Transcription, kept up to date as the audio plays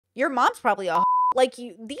Your mom's probably a like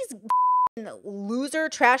you. These loser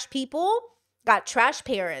trash people got trash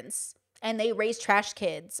parents and they raise trash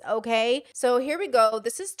kids, okay? So here we go.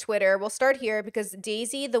 This is Twitter. We'll start here because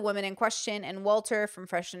Daisy, the woman in question, and Walter from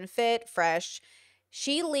Fresh and Fit,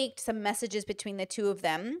 she leaked some messages between the two of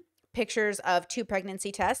them, pictures of 2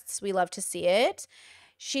 pregnancy tests. We love to see it.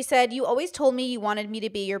 She said, "You always told me you wanted me to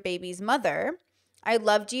be your baby's mother. I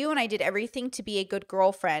loved you and I did everything to be a good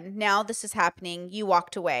girlfriend. Now this is happening. You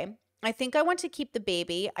walked away. I think I want to keep the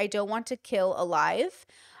baby. I don't want to kill alive.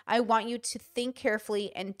 I want you to think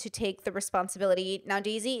carefully and to take the responsibility." Now,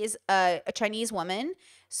 Daisy is a Chinese woman,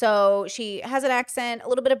 so she has an accent, a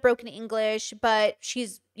little bit of broken English, but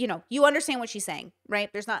she's, you understand what she's saying,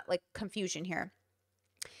 right? There's not like confusion here.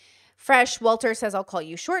 Fresh, Walter says, "I'll call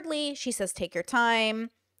you shortly." She says, "Take your time."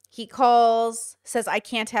 He calls, says, "I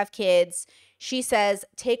can't have kids." She says,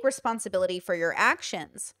 "Take responsibility for your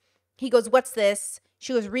actions." He goes, "What's this?"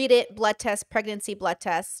 She goes, "Read it, blood test, pregnancy blood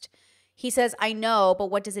test." He says, "I know,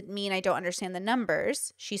 but what does it mean? I don't understand the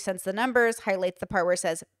numbers." She sends the numbers, highlights the part where it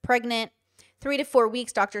says pregnant. 3 to 4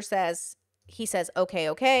 weeks, doctor says. He says,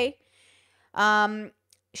 okay.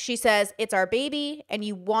 She says, "It's our baby and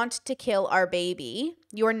you want to kill our baby.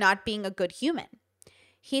 You're not being a good human."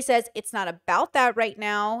 He says, "It's not about that right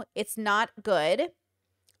now. It's not good.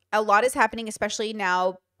 A lot is happening, especially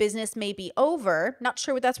now. Business may be over." Not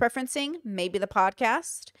sure what that's referencing. Maybe the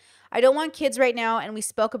podcast. "I don't want kids right now and we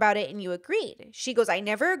spoke about it and you agreed." She goes, "I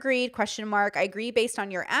never agreed, ? I agree based on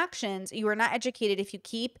your actions. You are not educated if you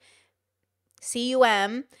keep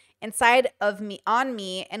cum inside of me on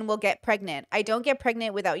me and will get pregnant. I don't get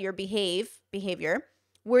pregnant without your behavior.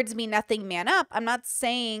 Words mean nothing, man up. I'm not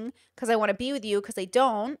saying because I want to be with you, because I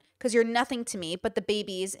don't, because you're nothing to me, but the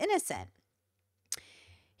baby is innocent."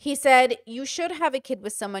 He said, "You should have a kid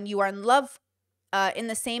with someone you are in love in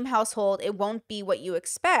the same household. It won't be what you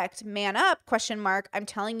expect. Man up, ? I'm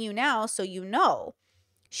telling you now so you know."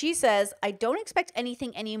 She says, "I don't expect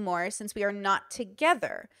anything anymore since we are not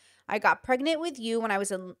together. I got pregnant with you when I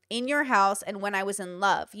was in your house and when I was in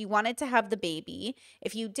love. You wanted to have the baby.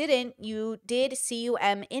 If you didn't, you did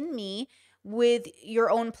cum in me with your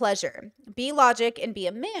own pleasure. Be logic and be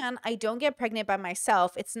a man. I don't get pregnant by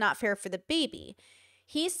myself. It's not fair for the baby."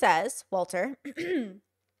 He says, Walter,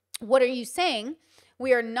 "What are you saying?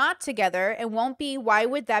 We are not together and won't be. Why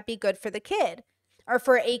would that be good for the kid or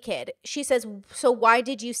for a kid?" She says, "So why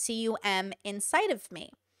did you cum inside of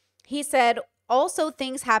me?" He said, "Also,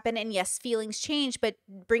 things happen and yes, feelings change, but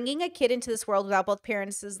bringing a kid into this world without both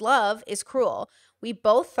parents' love is cruel. We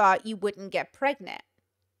both thought you wouldn't get pregnant."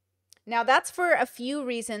 Now, that's for a few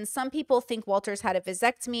reasons. Some people think Walter's had a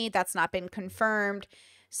vasectomy. That's not been confirmed.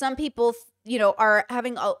 Some people, are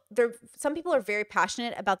having some people are very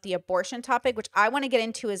passionate about the abortion topic, which I want to get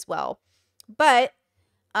into as well. But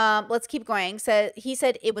let's keep going. He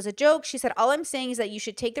said, "It was a joke." She said, "All I'm saying is that you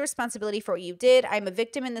should take the responsibility for what you did. I'm a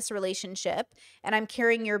victim in this relationship and I'm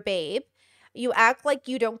carrying your babe. You act like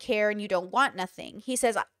you don't care and you don't want nothing." He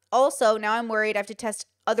says, "Also, now I'm worried I have to test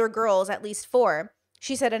other girls, at least 4.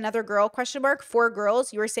 She said, "Another girl, ? 4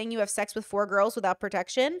 girls? You were saying you have sex with 4 girls without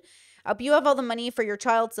protection? You have all the money for your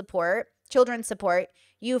children's support.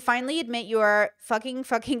 You finally admit you are fucking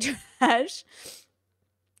trash.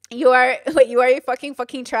 You are a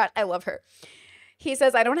fucking trash." I love her. He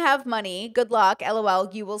says, "I don't have money. Good luck. LOL.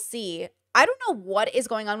 You will see." I don't know what is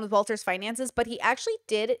going on with Walter's finances, but he actually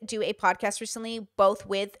did do a podcast recently, both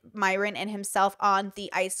with Myron and himself on the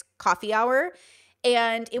Iced Coffee Hour.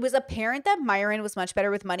 And it was apparent that Myron was much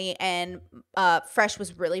better with money and Fresh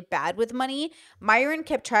was really bad with money. Myron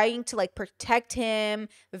kept trying to protect him,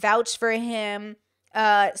 vouch for him,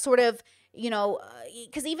 because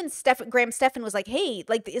even Graham Stephan was like, "Hey,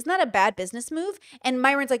 isn't that a bad business move?" And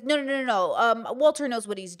Myron's like, no. Walter knows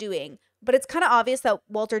what he's doing. But it's kind of obvious that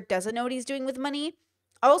Walter doesn't know what he's doing with money.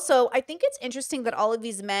 Also, I think it's interesting that all of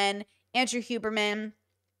these men, Andrew Huberman,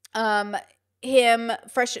 him,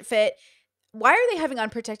 Fresh Fit, why are they having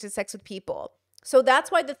unprotected sex with people? So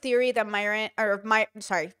that's why the theory that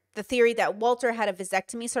the theory that Walter had a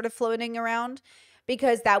vasectomy sort of floating around,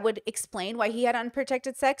 because that would explain why he had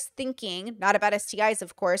unprotected sex, thinking not about STIs,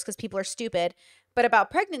 of course, because people are stupid, but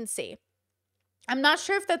about pregnancy. I'm not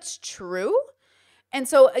sure if that's true. And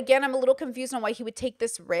so, again, I'm a little confused on why he would take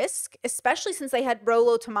this risk, especially since they had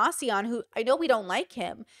Rollo Tomasi on, who I know we don't like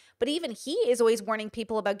him, but even he is always warning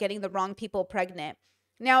people about getting the wrong people pregnant.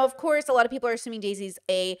 Now, of course, a lot of people are assuming Daisy's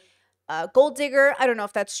a gold digger. I don't know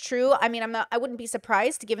if that's true. I mean, I wouldn't be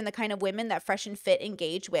surprised given the kind of women that Fresh and Fit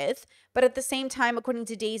engage with. But at the same time, according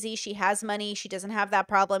to Daisy, she has money. She doesn't have that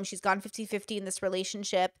problem. She's gone 50-50 in this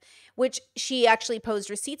relationship, which she actually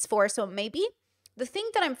posed receipts for. So maybe The thing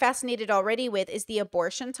that I'm fascinated already with is the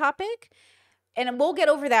abortion topic. And we'll get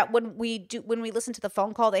over that when we listen to the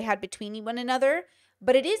phone call they had between one another.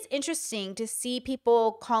 But it is interesting to see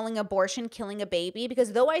people calling abortion killing a baby,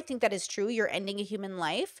 because though I think that is true, you're ending a human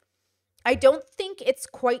life. I don't think it's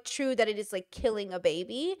quite true that it is like killing a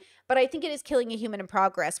baby, but I think it is killing a human in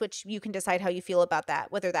progress, which you can decide how you feel about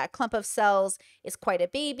that, whether that clump of cells is quite a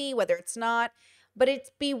baby, whether it's not. But it'd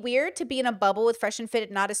be weird to be in a bubble with Fresh and Fit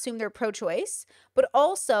and not assume they're pro-choice. But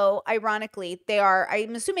also, ironically, they are,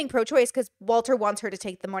 I'm assuming pro-choice because Walter wants her to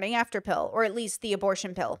take the morning after pill, or at least the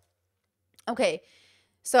abortion pill. Okay,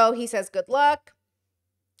 so he says, good luck.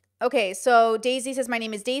 Okay, so Daisy says, my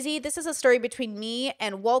name is Daisy. This is a story between me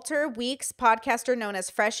and Walter Weeks, podcaster known as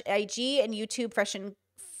Fresh IG and YouTube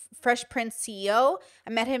Fresh Prince CEO.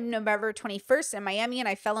 I met him November 21st in Miami and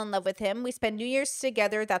I fell in love with him. We spent New Year's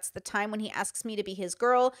together. That's the time when he asks me to be his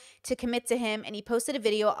girl, to commit to him, and he posted a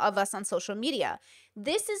video of us on social media.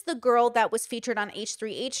 This is the girl that was featured on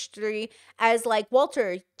H3H3 as like,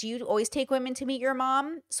 Walter, do you always take women to meet your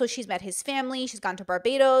mom? So she's met his family. She's gone to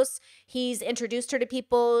Barbados. He's introduced her to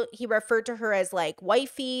people. He referred to her as like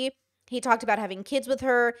wifey. He talked about having kids with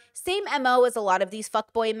her. Same MO as a lot of these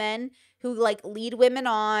fuckboy men who like lead women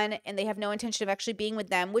on and they have no intention of actually being with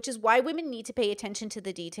them, which is why women need to pay attention to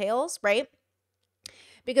the details, right?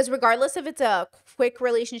 Because regardless if it's a quick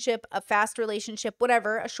relationship, a fast relationship,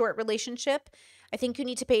 whatever, a short relationship, I think you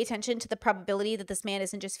need to pay attention to the probability that this man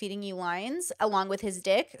isn't just feeding you lines along with his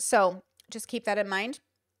dick. So just keep that in mind.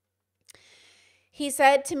 He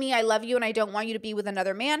said to me, I love you and I don't want you to be with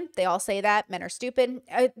another man. They all say that. Men are stupid.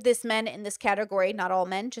 This men in this category, not all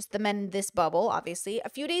men, just the men in this bubble, obviously. A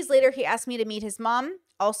few days later, he asked me to meet his mom.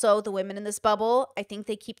 Also, the women in this bubble, I think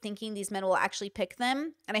they keep thinking these men will actually pick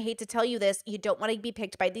them. And I hate to tell you this, you don't want to be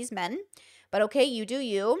picked by these men. But okay, you do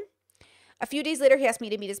you. A few days later, he asked me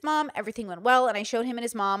to meet his mom. Everything went well, and I showed him and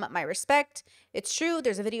his mom my respect. It's true.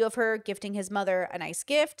 There's a video of her gifting his mother a nice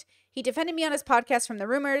gift. He defended me on his podcast from the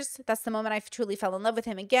rumors. That's the moment I truly fell in love with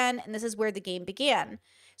him again, and this is where the game began.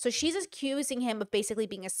 So she's accusing him of basically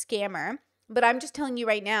being a scammer, but I'm just telling you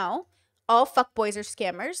right now, all fuckboys are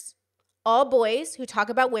scammers. All boys who talk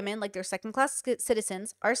about women like they're second-class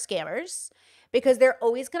citizens are scammers because they're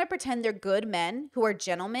always going to pretend they're good men who are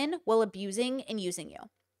gentlemen while abusing and using you.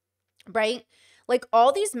 Right? Like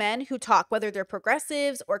all these men who talk, whether they're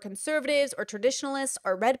progressives or conservatives or traditionalists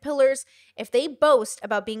or red pillars, if they boast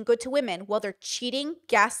about being good to women while they're cheating,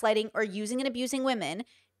 gaslighting, or using and abusing women,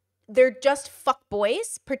 they're just fuck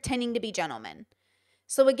boys pretending to be gentlemen.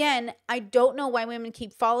 So again, I don't know why women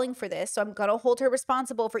keep falling for this. So I'm going to hold her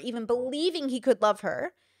responsible for even believing he could love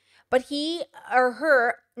her. But he or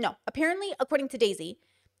her, no, apparently, according to Daisy,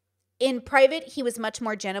 in private, he was much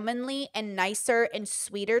more gentlemanly and nicer and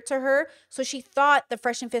sweeter to her. So she thought the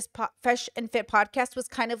Fresh and Fit podcast was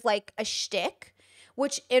kind of like a shtick,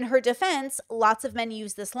 which in her defense, lots of men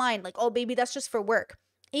use this line like, oh, baby, that's just for work.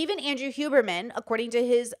 Even Andrew Huberman, according to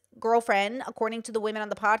his girlfriend, according to the women on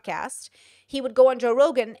the podcast, he would go on Joe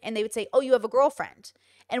Rogan and they would say, oh, you have a girlfriend.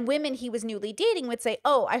 And women he was newly dating would say,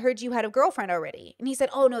 oh, I heard you had a girlfriend already. And he said,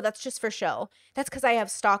 oh, no, that's just for show. That's because I have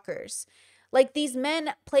stalkers. Like these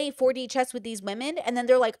men play 4D chess with these women and then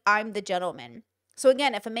they're like, I'm the gentleman. So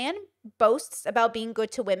again, if a man boasts about being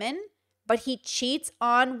good to women, but he cheats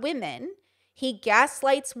on women, he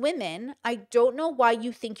gaslights women, I don't know why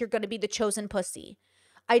you think you're going to be the chosen pussy.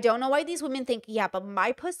 I don't know why these women think, yeah, but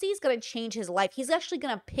my pussy is going to change his life. He's actually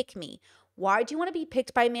going to pick me. Why do you want to be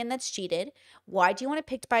picked by a man that's cheated? Why do you want to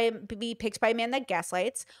be picked by a man that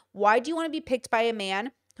gaslights? Why do you want to be picked by a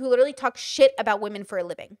man who literally talks shit about women for a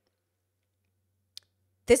living?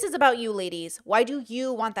 This is about you, ladies. Why do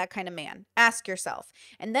you want that kind of man? Ask yourself.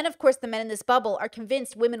 And then, of course, the men in this bubble are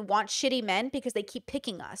convinced women want shitty men because they keep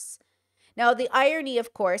picking us. Now, the irony,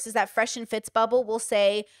 of course, is that Fresh and Fit's bubble will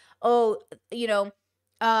say, oh, you know,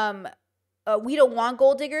 we don't want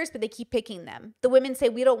gold diggers, but they keep picking them. The women say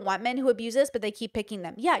we don't want men who abuse us, but they keep picking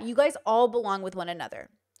them. Yeah, you guys all belong with one another.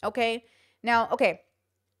 Okay? Now, okay.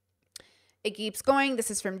 It keeps going.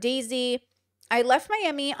 This is from Daisy. I left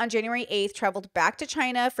Miami on January 8th, traveled back to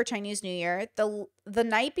China for Chinese New Year. The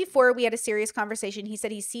night before we had a serious conversation, he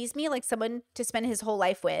said he sees me like someone to spend his whole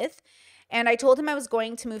life with. And I told him I was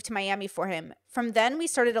going to move to Miami for him. From then, we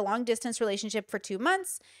started a long distance relationship for 2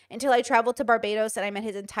 months until I traveled to Barbados and I met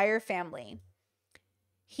his entire family.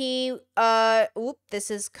 He, this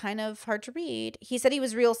is kind of hard to read. He said he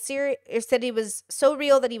was said he was so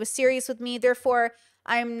real that he was serious with me. Therefore,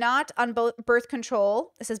 I'm not on birth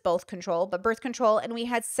control. This is both control, but birth control. And we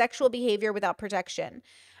had sexual behavior without protection.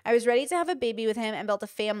 I was ready to have a baby with him and built a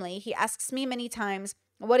family. He asks me many times,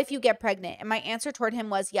 What if you get pregnant? And my answer toward him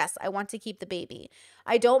was, yes, I want to keep the baby.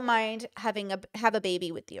 I don't mind have a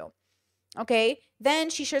baby with you. Okay. Then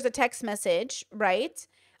she shares a text message, right?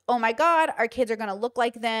 Oh my God, our kids are going to look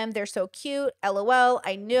like them. They're so cute. LOL.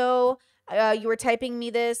 I know. You were typing me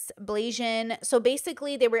this, Blasian. So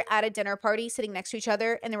basically, they were at a dinner party sitting next to each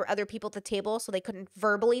other, and there were other people at the table, so they couldn't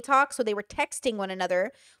verbally talk. So they were texting one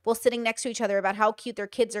another while sitting next to each other about how cute their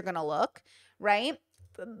kids are going to look, right?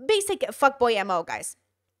 Basic fuckboy MO, guys.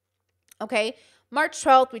 Okay. March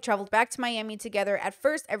 12th, we traveled back to Miami together. At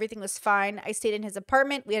first, everything was fine. I stayed in his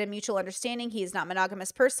apartment. We had a mutual understanding. He is not a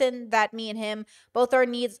monogamous person. That me and him both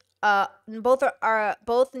needs our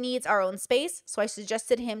own space. So I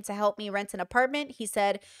suggested him to help me rent an apartment. He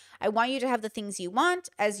said, I want you to have the things you want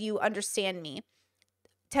as you understand me.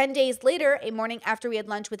 10 days later, a morning after we had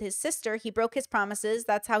lunch with his sister, he broke his promises.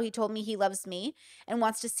 That's how he told me he loves me and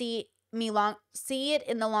wants to see it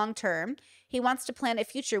in the long term. He wants to plan a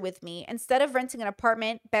future with me. Instead of renting an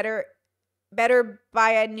apartment, better buy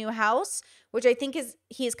a new house, which I think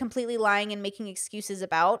he is completely lying and making excuses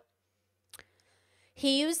about.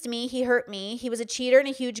 He used me, he hurt me. He was a cheater and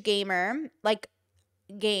a huge gamer, not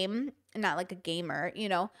like a gamer, you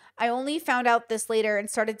know. I only found out this later and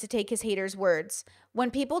started to take his haters' words. When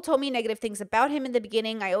people told me negative things about him in the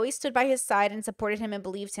beginning, I always stood by his side and supported him and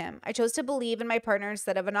believed him. I chose to believe in my partner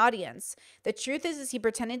instead of an audience. The truth is he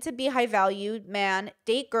pretended to be a high-value man,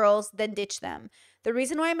 date girls, then ditch them. The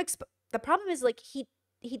reason why the problem is, like, he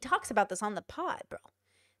talks about this on the pod, bro.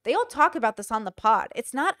 They all talk about this on the pod.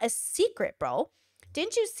 It's not a secret, bro.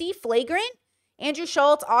 Didn't you see Flagrant? Andrew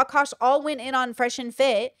Schultz, Akash all went in on Fresh and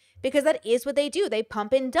Fit because that is what they do. They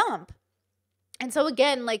pump and dump. And so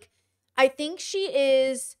again, like, I think she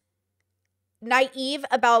is naive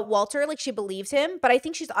about Walter. Like, she believes him, but I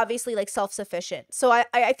think she's obviously like self-sufficient. So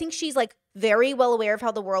I think she's like very well aware of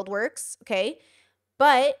how the world works. Okay.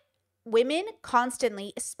 But women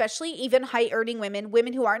constantly, especially even high earning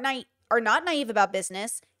women who are not naive about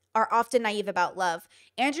business, are often naive about love.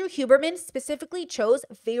 Andrew Huberman specifically chose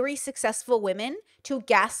very successful women to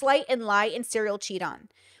gaslight and lie and serial cheat on.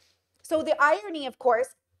 So the irony, of course,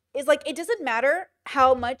 is like, it doesn't matter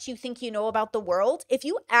how much you think you know about the world. If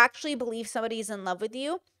you actually believe somebody is in love with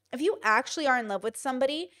you, if you actually are in love with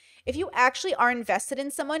somebody, if you actually are invested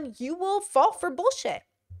in someone, you will fall for bullshit.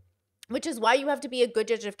 Which is why you have to be a good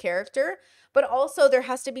judge of character, but also there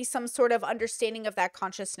has to be some sort of understanding of that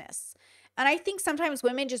consciousness. And I think sometimes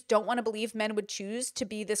women just don't want to believe men would choose to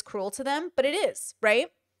be this cruel to them, but it is, right?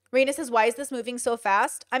 Raina says, why is this moving so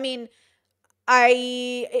fast? I mean,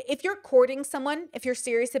 if you're courting someone, if you're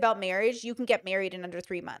serious about marriage, you can get married in under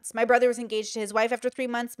 3 months. My brother was engaged to his wife after 3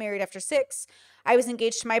 months, married after 6. I was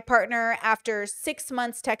engaged to my partner after 6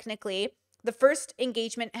 months, technically. The first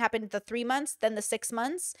engagement happened the 3 months, then the 6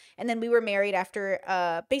 months, and then we were married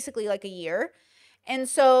after basically like a year. And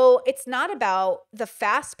so it's not about the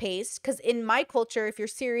fast pace, because in my culture, if you're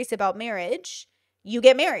serious about marriage, you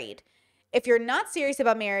get married. If you're not serious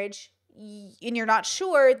about marriage and you're not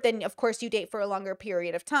sure, then of course you date for a longer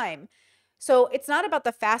period of time. So it's not about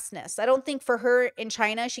the fastness. I don't think for her in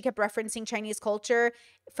China, she kept referencing Chinese culture.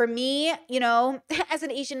 For me, you know, as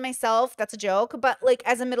an Asian myself, that's a joke, but like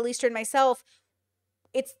as a Middle Eastern myself,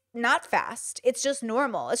 it's not fast. It's just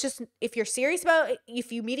normal. It's just, if you're serious about it,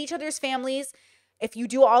 if you meet each other's families, if you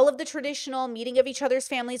do all of the traditional meeting of each other's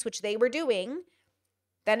families, which they were doing,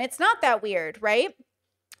 then it's not that weird, right?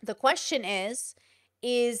 The question is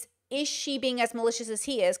she being as malicious as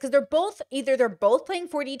he is? Because they're both playing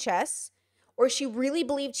 4D chess, or she really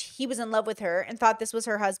believed he was in love with her and thought this was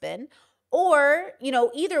her husband, or, you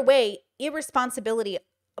know, either way, irresponsibility.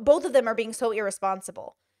 Both of them are being so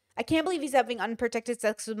irresponsible. I can't believe he's having unprotected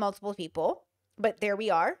sex with multiple people, but there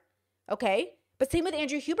we are. Okay. But same with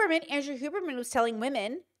Andrew Huberman. Andrew Huberman was telling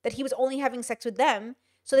women that he was only having sex with them,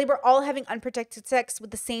 so they were all having unprotected sex with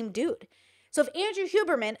the same dude. So if Andrew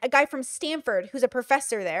Huberman, a guy from Stanford who's a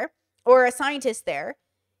professor there or a scientist there,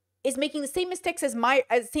 is making the same mistakes as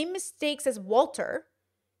Walter,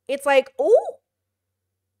 it's like,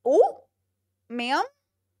 ma'am,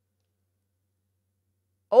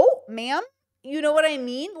 you know what I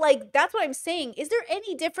mean? Like, that's what I'm saying. Is there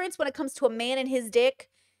any difference when it comes to a man and his dick,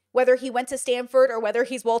 whether he went to Stanford or whether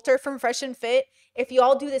he's Walter from Fresh and Fit? If you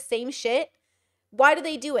all do the same shit, why do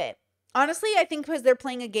they do it? Honestly, I think because they're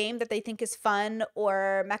playing a game that they think is fun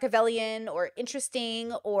or Machiavellian or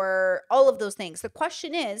interesting or all of those things. The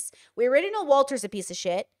question is, we already know Walter's a piece of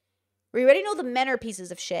shit. We already know the men are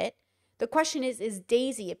pieces of shit. The question is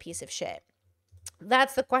Daisy a piece of shit?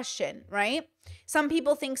 That's the question, right? Some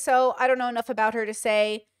people think so. I don't know enough about her to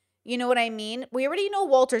say, you know what I mean? We already know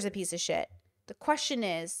Walter's a piece of shit. The question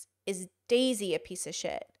is is Daisy a piece of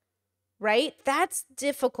shit? Right? That's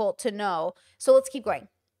difficult to know. So let's keep going.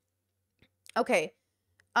 Okay.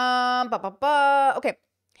 Okay.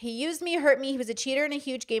 He used me, hurt me. He was a cheater and a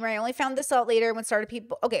huge gamer. I only found this out later when started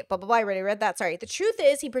people. Okay, blah, blah, blah. I already read that. Sorry. The truth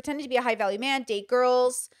is, he pretended to be a high value man, date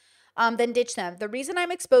girls, then ditch them. The reason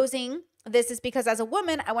I'm exposing this is because as a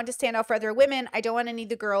woman, I want to stand out for other women. I don't want any of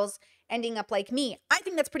the girls ending up like me. I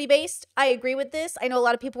think that's pretty based. I agree with this. I know a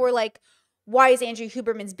lot of people were like, why is Andrew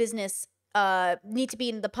Huberman's business need to be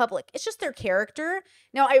in the public? It's just their character.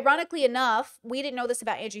 Now, ironically enough, we didn't know this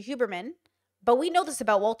about Andrew Huberman, but we know this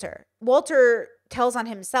about Walter. Walter tells on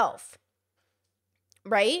himself,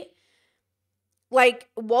 right? Like,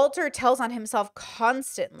 Walter tells on himself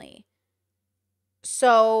constantly.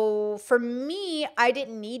 So for me, I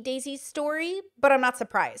didn't need Daisy's story, but I'm not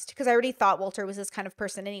surprised because I already thought Walter was this kind of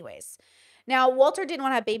person anyways. Now, Walter didn't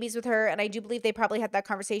want to have babies with her, and I do believe they probably had that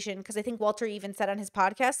conversation because I think Walter even said on his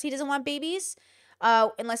podcast he doesn't want babies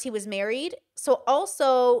unless he was married. So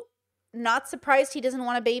also not surprised he doesn't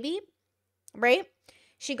want a baby, right?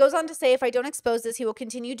 She goes on to say, if I don't expose this, he will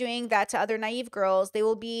continue doing that to other naive girls. There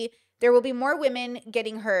will be more women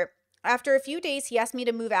getting hurt. After a few days, he asked me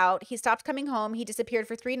to move out. He stopped coming home. He disappeared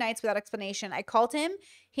for 3 nights without explanation. I called him.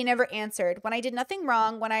 He never answered. When I did nothing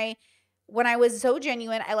wrong, when I was so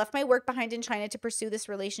genuine, I left my work behind in China to pursue this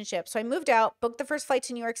relationship. So I moved out, booked the first flight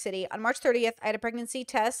to New York City. On March 30th, I had a pregnancy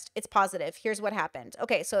test. It's positive. Here's what happened.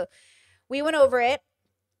 Okay, so we went over it.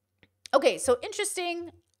 Okay, so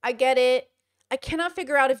interesting. I get it. I cannot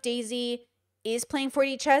figure out if Daisy is playing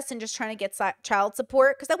 4D chess and just trying to get child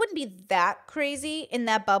support, because that wouldn't be that crazy in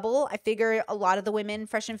that bubble. I figure a lot of the women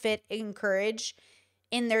Fresh and Fit encourage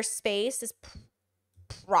in their space is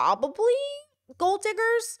probably gold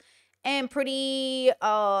diggers and pretty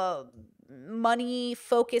money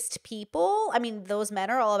focused people. I mean, those men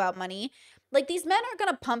are all about money. Like, these men are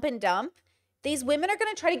going to pump and dump. These women are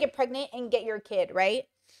going to try to get pregnant and get your kid, right?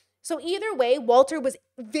 So either way, Walter was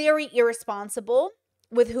very irresponsible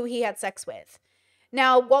with who he had sex with.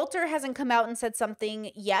 Now, Walter hasn't come out and said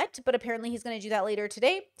something yet, but apparently he's going to do that later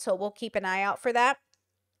today. So we'll keep an eye out for that.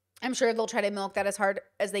 I'm sure they'll try to milk that as hard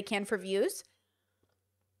as they can for views.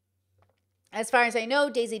 As far as I know,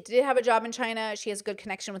 Daisy did have a job in China. She has a good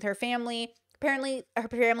connection with her family. Apparently, her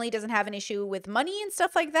family doesn't have an issue with money and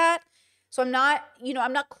stuff like that. So I'm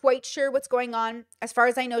not quite sure what's going on. As far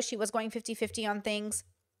as I know, she was going 50-50 on things.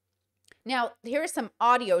 Now, here's some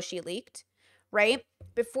audio she leaked, right?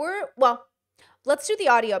 Let's do the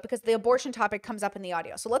audio because the abortion topic comes up in the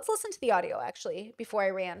audio. So let's listen to the audio, actually, before I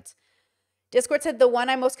rant. Discord said the one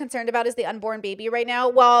I'm most concerned about is the unborn baby right now.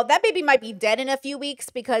 Well, that baby might be dead in a few weeks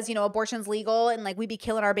because, abortion's legal and, we be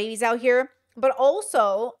killing our babies out here. But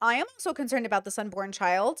also, I am also concerned about this unborn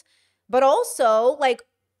child. But also,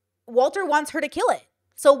 Walter wants her to kill it.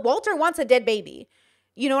 So Walter wants a dead baby.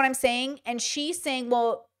 You know what I'm saying? And she's saying,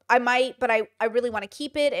 well, I might, but I really want to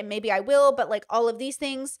keep it and maybe I will. But all of these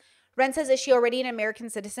things. Ren says, is she already an American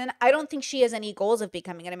citizen? I don't think she has any goals of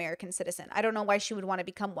becoming an American citizen. I don't know why she would want to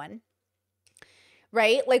become one.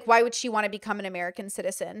 Right? Why would she want to become an American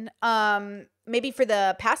citizen? Maybe for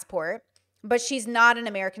the passport, but she's not an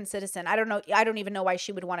American citizen. I don't know. I don't even know why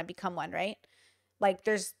she would want to become one, right? It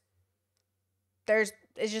just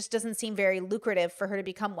doesn't seem very lucrative for her to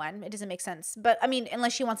become one. It doesn't make sense. But I mean,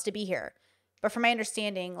 unless she wants to be here. But from my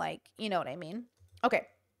understanding, you know what I mean? Okay.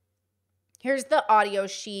 Here's the audio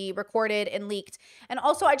she recorded and leaked. And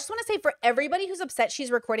also, I just want to say for everybody who's upset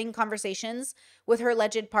she's recording conversations with her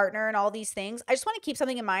alleged partner and all these things, I just want to keep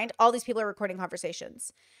something in mind. All these people are recording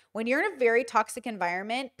conversations. When you're in a very toxic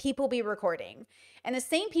environment, people be recording. And the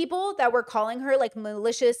same people that were calling her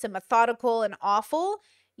malicious and methodical and awful,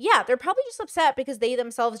 yeah, they're probably just upset because they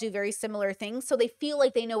themselves do very similar things. So they feel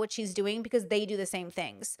like they know what she's doing because they do the same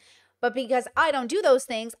things. But because I don't do those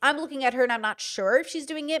things, I'm looking at her and I'm not sure if she's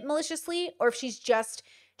doing it maliciously or if she's just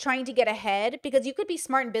trying to get ahead, because you could be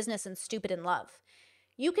smart in business and stupid in love.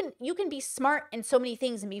 You can be smart in so many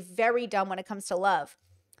things and be very dumb when it comes to love.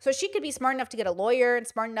 So she could be smart enough to get a lawyer and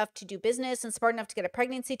smart enough to do business and smart enough to get a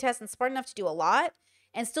pregnancy test and smart enough to do a lot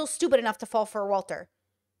and still stupid enough to fall for Walter.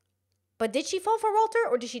 But did she fall for Walter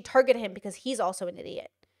or did she target him because he's also an idiot?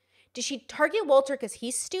 Did she target Walter because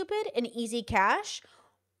he's stupid and easy cash?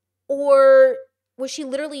 Or was she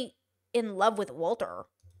literally in love with Walter?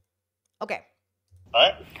 Okay. All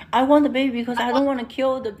right. I want the baby because I don't want to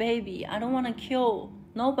kill the baby. I don't want to kill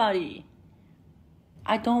nobody.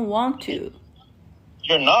 I don't want to.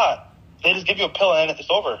 You're not. They just give you a pill and it's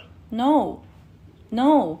over. No.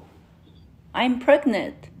 I'm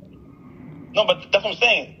pregnant. No, but that's what I'm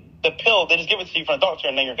saying. The pill, they just give it to you from a doctor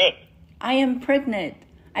and then you're good. I am pregnant.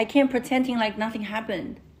 I can't pretending like nothing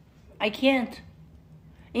happened. I can't.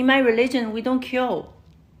 In my religion, we don't kill.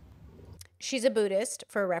 She's a Buddhist,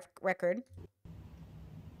 for a record.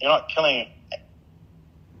 You're not killing.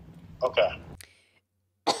 Okay.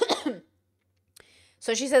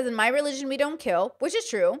 So she says, in my religion, we don't kill, which is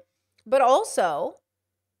true. But also,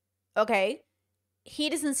 okay, he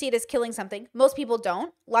doesn't see it as killing something. Most people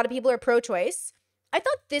don't. A lot of people are pro-choice. I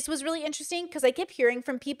thought this was really interesting because I kept hearing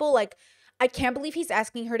from people like, I can't believe he's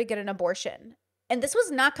asking her to get an abortion. And this was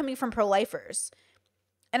not coming from pro-lifers.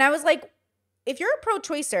 And I was like, if you're a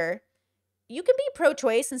pro-choicer, you can be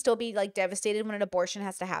pro-choice and still be like devastated when an abortion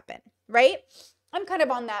has to happen, right? I'm kind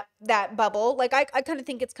of on that bubble. Like I kind of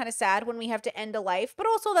think it's kind of sad when we have to end a life, but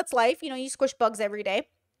also that's life. You know, you squish bugs every day.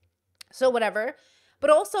 So whatever. But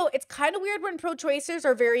also it's kind of weird when pro-choicers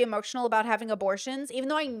are very emotional about having abortions, even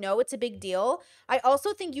though I know it's a big deal. I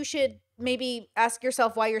also think you should maybe ask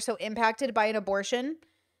yourself why you're so impacted by an abortion.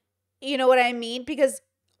 You know what I mean? Because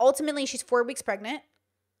ultimately she's 4 weeks pregnant.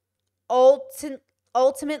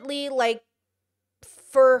 Ultimately, like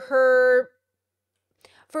Walter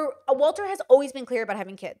has always been clear about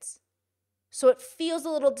having kids. So it feels a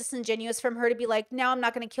little disingenuous from her to be like, now I'm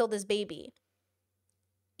not going to kill this baby.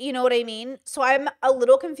 You know what I mean? So I'm a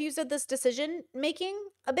little confused at this decision making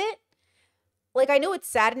a bit. Like, I know it's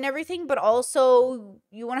sad and everything, but also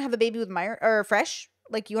you want to have a baby with Fresh.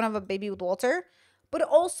 Like, you want to have a baby with Walter. But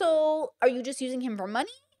also, are you just using him for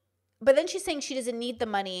money? But then she's saying she doesn't need the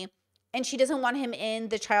money and she doesn't want him in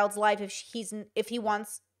the child's life if he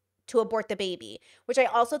wants to abort the baby, which I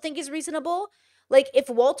also think is reasonable. Like, if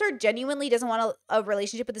Walter genuinely doesn't want a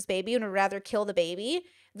relationship with this baby and would rather kill the baby,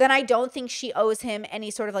 then I don't think she owes him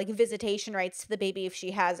any sort of like visitation rights to the baby if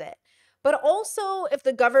she has it. But also, if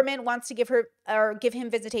the government wants to give him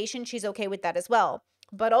visitation, she's okay with that as well.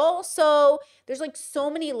 But also, there's like so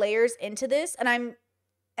many layers into this, and I'm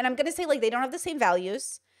going to say like they don't have the same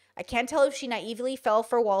values. I can't tell if she naively fell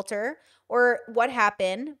for Walter or what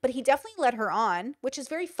happened, but he definitely led her on, which is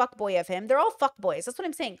very fuckboy of him. They're all fuckboys. That's what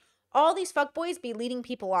I'm saying. All these fuckboys be leading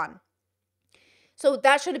people on. So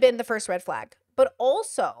that should have been the first red flag. But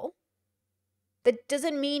also, that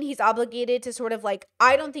doesn't mean he's obligated to sort of like,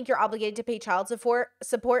 I don't think you're obligated to pay child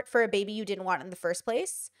support for a baby you didn't want in the first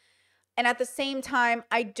place. And at the same time,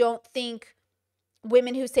 I don't think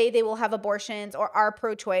women who say they will have abortions or are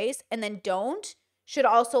pro-choice and then don't should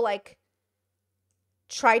also like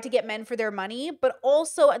try to get men for their money. But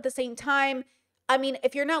also at the same time, I mean,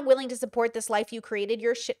 if you're not willing to support this life you created,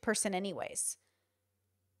 you're a shit person anyways.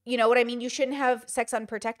 You know what I mean? You shouldn't have sex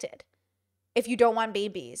unprotected if you don't want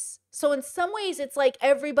babies. So in some ways, it's like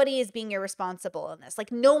everybody is being irresponsible in this.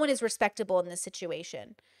 Like no one is respectable in this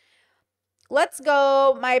situation. Let's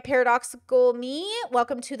go. My paradoxical me.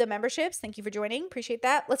 Welcome to the memberships. Thank you for joining. Appreciate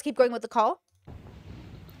that. Let's keep going with the call.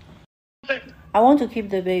 I want to keep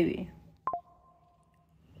the baby.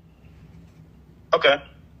 Okay.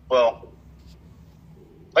 Well,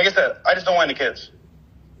 like I said, I just don't want any kids.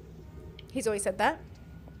 He's always said that.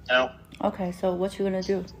 You know? Okay, so what you gonna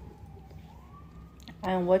do?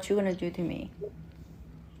 And what you gonna do to me?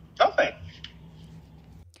 Nothing.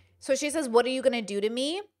 So she says, what are you going to do to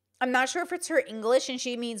me? I'm not sure if it's her English and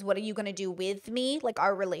she means, what are you going to do with me? Like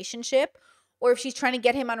our relationship. Or if she's trying to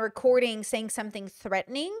get him on recording saying something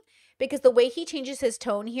threatening. Because the way he changes his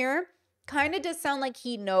tone here kind of does sound like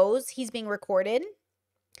he knows he's being recorded.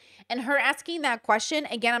 And her asking that question,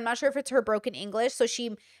 again, I'm not sure if it's her broken English. So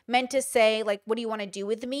she meant to say, like, what do you want to do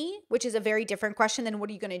with me? Which is a very different question than what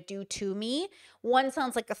are you going to do to me? One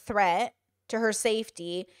sounds like a threat to her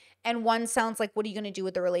safety. And one sounds like, what are you going to do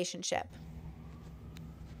with the relationship?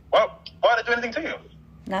 Well, why did I do anything to you?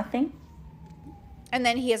 Nothing. And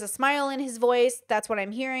then he has a smile in his voice. That's what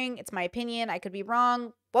I'm hearing. It's my opinion. I could be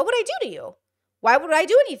wrong. What would I do to you? Why would I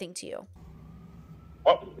do anything to you?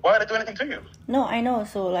 Why did I do anything to you? No, I know.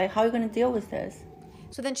 So, like, how are you going to deal with this?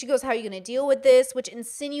 So then she goes, how are you going to deal with this? Which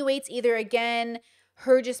insinuates either, again,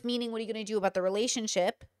 her just meaning, what are you going to do about the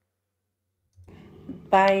relationship?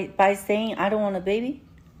 By saying, I don't want a baby?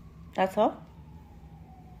 That's all?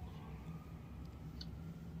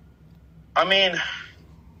 I mean,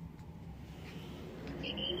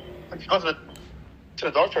 let's go to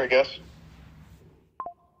the doctor, I guess.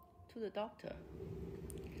 To the doctor.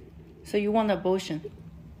 So you want abortion?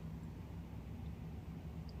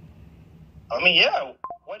 I mean, yeah.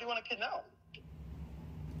 Why do you want a kid now?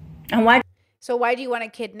 And why So why do you want a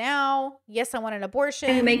kid now? Yes, I want an abortion.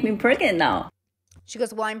 do you make me pregnant now? She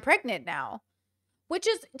goes, well, I'm pregnant now. Which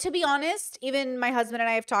is, to be honest, even my husband and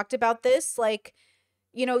I have talked about this. Like,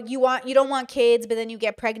 you know, you don't want kids, but then you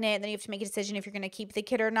get pregnant and then you have to make a decision if you're going to keep the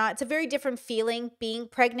kid or not. It's a very different feeling being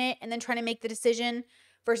pregnant and then trying to make the decision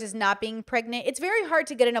versus not being pregnant, it's very hard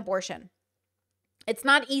to get an abortion. It's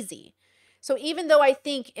not easy. So even though I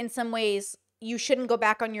think in some ways you shouldn't go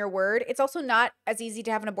back on your word, it's also not as easy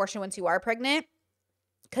to have an abortion once you are pregnant,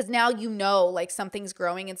 because now you know like something's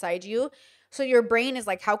growing inside you. So your brain is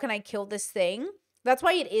like, how can I kill this thing? That's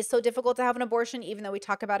why it is so difficult to have an abortion, even though we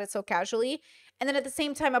talk about it so casually. And then at the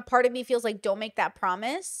same time, a part of me feels like don't make that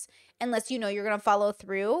promise unless you know you're going to follow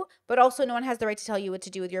through. But also no one has the right to tell you what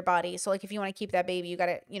to do with your body. So like if you want to keep that baby, you got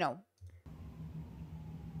to, you know.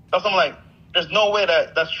 So I'm like, there's no way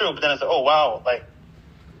that's true. But then it's like, oh, wow. Like.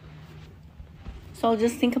 So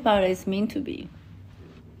just think about it. It's meant to be.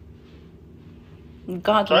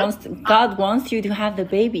 God wants you to have the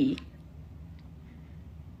baby.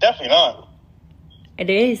 Definitely not. It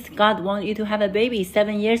is. God wants you to have a baby.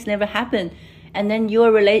 7 years never happened, and then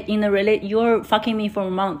you're fucking me for a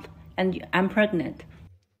month, and I'm pregnant.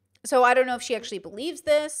 So I don't know if she actually believes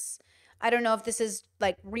this. I don't know if this is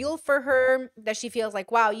like real for her, that she feels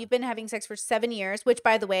like, wow, you've been having sex for 7 years, which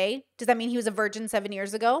by the way, does that mean he was a virgin 7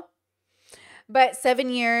 years ago? But 7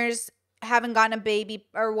 years, haven't gotten a baby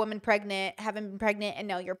or a woman pregnant, haven't been pregnant, and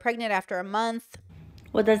now you're pregnant after a month.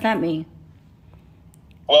 What does that mean?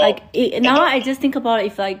 Well, now I just think about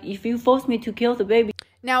it, if you force me to kill the baby.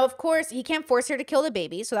 Now, of course, he can't force her to kill the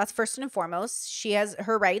baby. So that's first and foremost. She has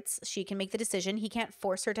her rights. She can make the decision. He can't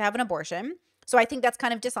force her to have an abortion. So I think that's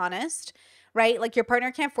kind of dishonest, right? Like your partner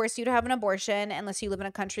can't force you to have an abortion unless you live in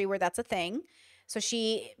a country where that's a thing. So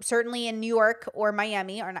she certainly in New York or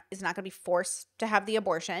Miami is not going to be forced to have the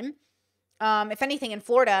abortion. If anything, in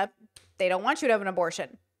Florida, they don't want you to have an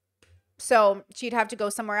abortion. So she'd have to go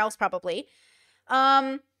somewhere else probably.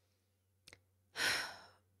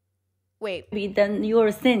 Wait. Then you're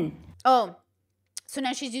a sin. Oh, so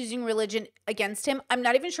now she's using religion against him. I'm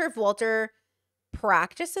not even sure if Walter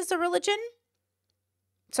practices a religion.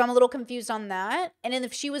 So I'm a little confused on that. And then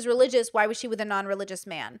if she was religious, why was she with a non-religious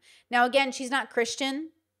man? Now, again, she's not Christian.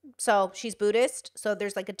 So she's Buddhist. So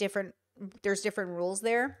there's like there's different rules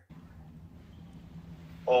there.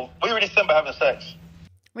 Well, we already sinned by having sex.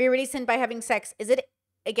 We already sinned by having sex. Is it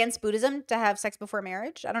against Buddhism to have sex before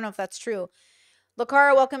marriage? I don't know if that's true.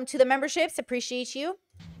 Lakara, welcome to the memberships. Appreciate you.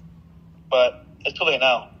 But it's too late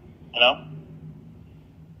now, you know?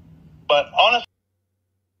 But honestly.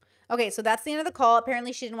 Okay, so that's the end of the call.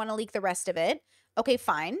 Apparently she didn't want to leak the rest of it. Okay,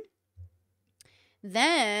 fine.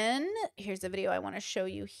 Then, here's the video I want to show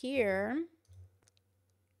you here.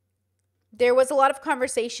 There was a lot of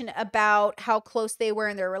conversation about how close they were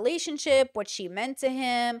in their relationship, what she meant to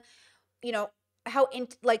him, you know,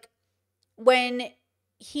 when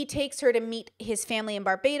he takes her to meet his family in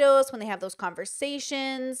Barbados, when they have those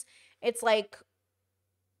conversations, it's like,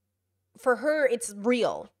 for her, it's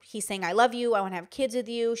real. He's saying, I love you. I want to have kids with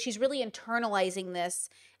you. She's really internalizing this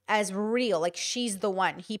as real. Like she's the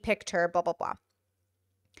one. He picked her, blah, blah, blah.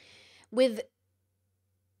 With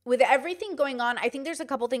everything going on, I think there's a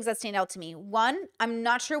couple things that stand out to me. One, I'm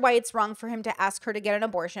not sure why it's wrong for him to ask her to get an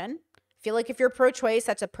abortion. I feel like if you're pro-choice,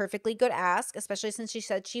 that's a perfectly good ask, especially since she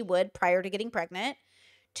said she would prior to getting pregnant.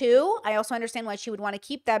 Two, I also understand why she would want to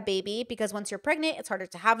keep that baby because once you're pregnant, it's harder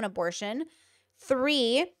to have an abortion.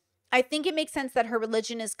 Three, I think it makes sense that her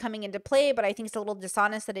religion is coming into play, but I think it's a little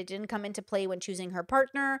dishonest that it didn't come into play when choosing her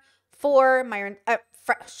partner. Four,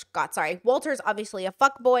 Walter's obviously a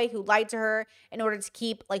fuckboy who lied to her in order to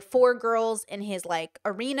keep like 4 girls in his like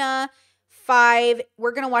arena. 5,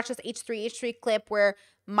 we're going to watch this H3 clip where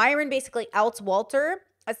Myron basically outs Walter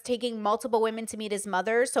as taking multiple women to meet his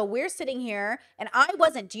mother. So we're sitting here and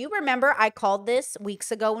do you remember I called this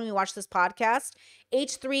weeks ago when we watched this podcast?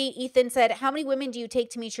 H3, Ethan said, how many women do you take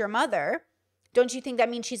to meet your mother? Don't you think that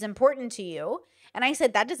means she's important to you? And I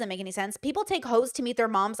said, that doesn't make any sense. People take hoes to meet their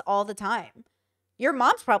moms all the time. Your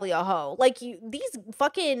mom's probably a hoe. Like these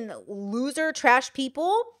fucking loser trash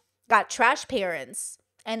people got trash parents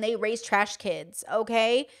and they raise trash kids.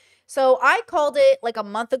 Okay. So I called it like a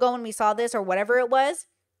month ago when we saw this or whatever it was.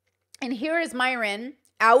 And here is Myron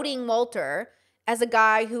outing Walter as a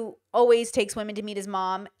guy who always takes women to meet his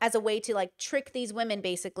mom as a way to like trick these women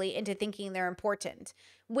basically into thinking they're important,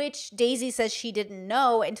 which Daisy says she didn't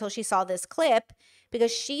know until she saw this clip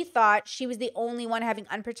because she thought she was the only one having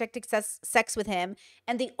unprotected sex with him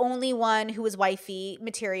and the only one who was wifey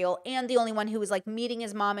material and the only one who was like meeting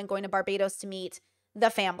his mom and going to Barbados to meet the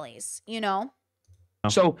families, you know?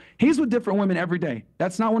 So he's with different women every day.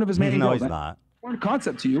 That's not one of his main No, goals. he's not. Foreign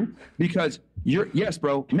concept to you because yes,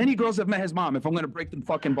 bro. Many girls have met his mom. If I'm going to break the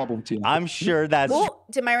fucking bubble to you, I'm sure that's. Well,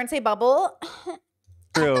 did Myron say bubble?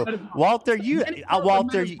 True. Walter,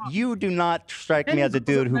 you do not strike me as a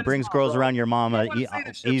dude who brings girls around your mama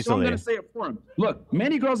easily. So I'm going to say it for him. Look,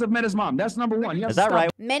 many girls have met his mom. That's number one. Is that right?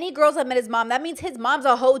 Many girls have met his mom. That means his mom's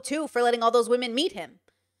a hoe too for letting all those women meet him.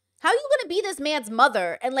 How are you going to be this man's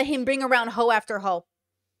mother and let him bring around hoe after hoe?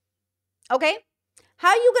 Okay? How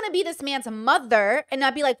are you going to be this man's mother and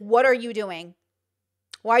not be like, what are you doing?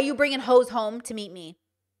 Why are you bringing hoes home to meet me?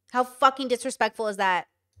 How fucking disrespectful is that?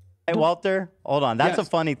 Hey, Walter, hold on. That's a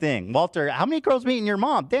funny thing. Walter, how many girls meeting your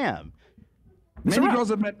mom? Damn. Many girls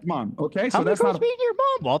have met mom. Okay, so that's not meeting your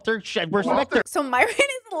mom, Walter. Respect her. So Myron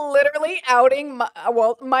is literally outing.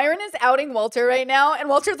 Myron is outing Walter right now, and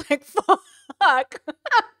Walter's like, "Fuck,"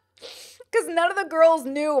 because none of the girls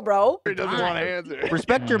knew, bro. He doesn't want to answer.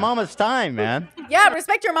 Respect your mama's time, man. Yeah,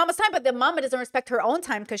 respect your mama's time, but the mama doesn't respect her own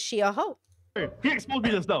time because she a hoe. He exposed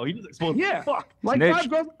me just though. He just exposed me. Yeah. Fuck. Like Snitch. 5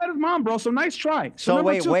 girls have met his mom, bro. So nice try. So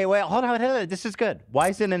wait. Hold on. This is good. Why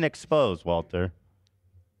is it an exposed, Walter?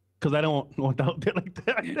 Because I don't want to out there like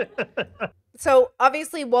that. So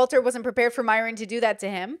obviously Walter wasn't prepared for Myron to do that to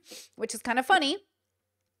him, which is kind of funny.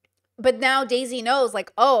 But now Daisy knows,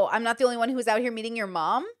 like, oh, I'm not the only one who's out here meeting your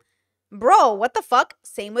mom. Bro, what the fuck?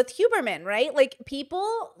 Same with Huberman, right? Like,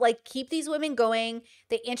 people, like, keep these women going.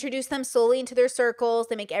 They introduce them slowly into their circles.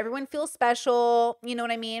 They make everyone feel special. You know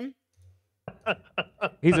what I mean?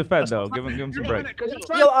 He's a fed, though. Give him some break.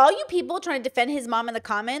 Yo, all you people trying to defend his mom in the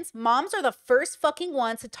comments, moms are the first fucking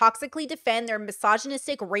ones to toxically defend their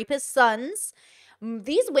misogynistic rapist sons.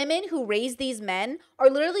 These women who raise these men are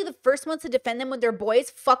literally the first ones to defend them when their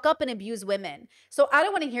boys fuck up and abuse women. So I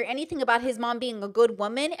don't want to hear anything about his mom being a good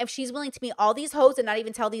woman if she's willing to meet all these hoes and not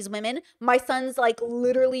even tell these women, my son's like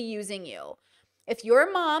literally using you. If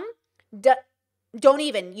your mom, don't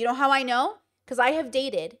even, you know how I know? Because I have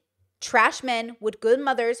dated trash men with good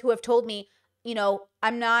mothers who have told me, you know,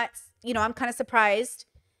 I'm kind of surprised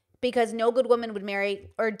because no good woman would marry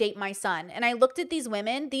or date my son. And I looked at these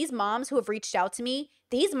women, these moms who have reached out to me,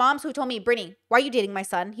 these moms who told me, Brittany, why are you dating my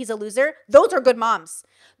son? He's a loser. Those are good moms.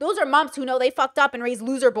 Those are moms who know they fucked up and raised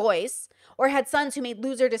loser boys or had sons who made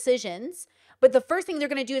loser decisions. But the first thing they're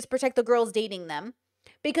going to do is protect the girls dating them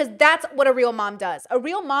because that's what a real mom does. A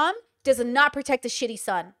real mom does not protect a shitty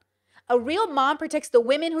son. A real mom protects the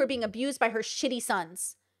women who are being abused by her shitty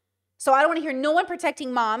sons. So I don't want to hear no one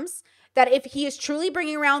protecting moms that if he is truly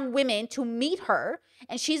bringing around women to meet her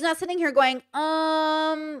and she's not sitting here going,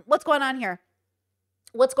 what's going on here?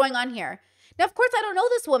 What's going on here? Now, of course, I don't know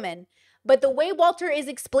this woman, but the way Walter is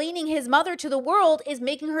explaining his mother to the world is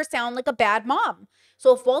making her sound like a bad mom.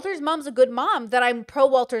 So if Walter's mom's a good mom, then I'm pro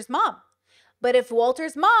Walter's mom. But if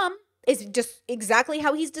Walter's mom is just exactly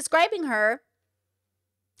how he's describing her,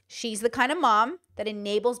 she's the kind of mom that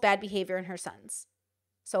enables bad behavior in her sons.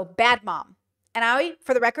 So bad mom. And I,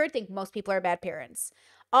 for the record, think most people are bad parents.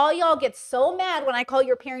 All y'all get so mad when I call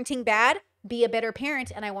your parenting bad. Be a better parent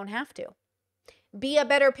and I won't have to. Be a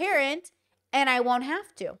better parent and I won't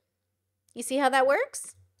have to. You see how that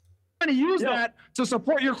works? I'm trying to use that to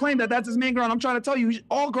support your claim that that's his main girl. And I'm trying to tell you,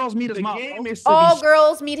 all girls meet his mom. All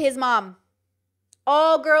girls meet his mom.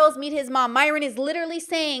 All girls meet his mom. Myron is literally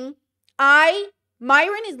saying,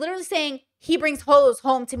 he brings hoes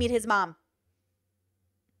home to meet his mom.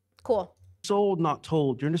 Cool. Sold, not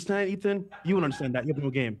told. You understand, Ethan? You wouldn't understand that. You have no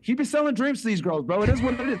game. He be selling dreams to these girls, bro. It is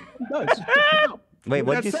what it is. He does. Wait,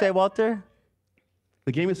 what did you say, Walter?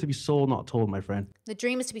 The game is to be sold, not told, my friend. The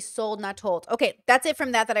dream is to be sold, not told. Okay, that's it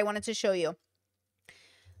from that I wanted to show you.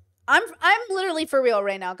 I'm literally for real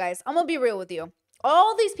right now, guys. I'm gonna be real with you.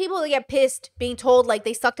 All these people that get pissed being told like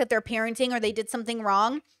they sucked at their parenting or they did something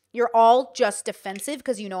wrong, you're all just defensive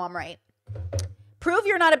because you know I'm right. Prove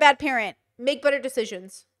you're not a bad parent. Make better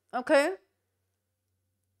decisions. Okay?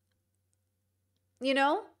 You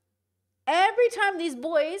know? Every time these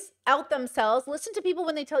boys out themselves, listen to people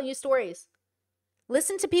when they tell you stories.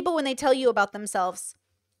 Listen to people when they tell you about themselves.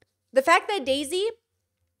 The fact that Daisy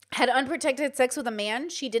had unprotected sex with a man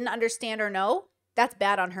she didn't understand or know, that's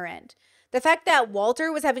bad on her end. The fact that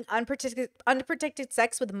Walter was having unprotected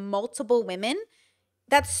sex with multiple women,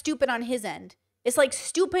 that's stupid on his end. It's like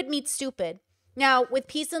stupid meets stupid. Now, with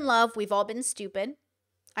peace and love, we've all been stupid.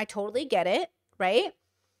 I totally get it, right?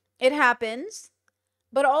 It happens.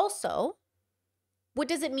 But also, what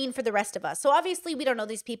does it mean for the rest of us? So obviously, we don't know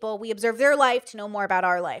these people. We observe their life to know more about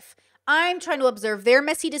our life. I'm trying to observe their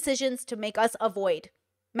messy decisions to make us avoid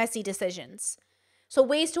messy decisions. So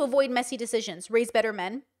ways to avoid messy decisions: raise better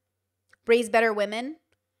men, raise better women,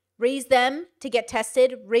 raise them to get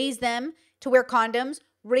tested, raise them to wear condoms,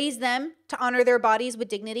 raise them to honor their bodies with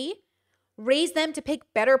dignity, raise them to pick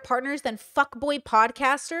better partners than fuckboy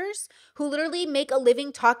podcasters who literally make a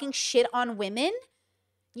living talking shit on women.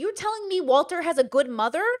 You telling me Walter has a good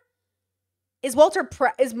mother? Is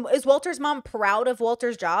Walter's mom proud of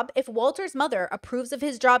Walter's job? If Walter's mother approves of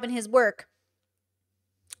his job and his work,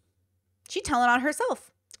 she's telling on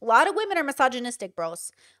herself. A lot of women are misogynistic,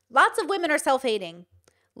 bros. Lots of women are self-hating.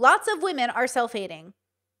 Lots of women are self-hating.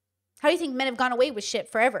 How do you think men have gone away with shit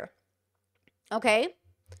forever? Okay?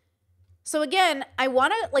 So again, I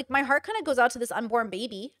want to, like, my heart kind of goes out to this unborn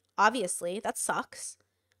baby. Obviously, that sucks.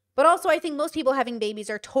 But also, I think most people having babies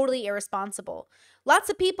are totally irresponsible. Lots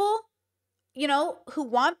of people, you know, who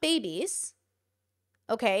want babies,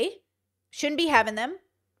 okay, shouldn't be having them.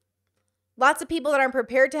 Lots of people that aren't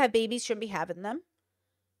prepared to have babies shouldn't be having them.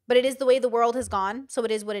 But it is the way the world has gone, so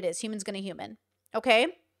it is what it is. Human's gonna human, okay?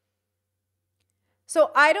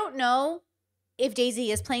 So I don't know if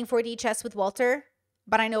Daisy is playing 4D chess with Walter,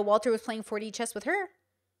 but I know Walter was playing 4D chess with her.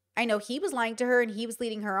 I know he was lying to her and he was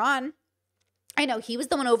leading her on. I know he was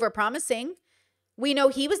the one over-promising. We know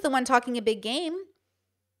he was the one talking a big game.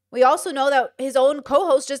 We also know that his own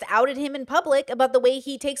co-host just outed him in public about the way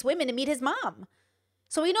he takes women to meet his mom.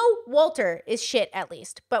 So we know Walter is shit at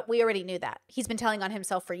least, but we already knew that. He's been telling on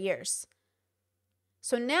himself for years.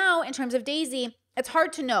 So now in terms of Daisy, it's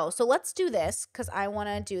hard to know. So let's do this because I want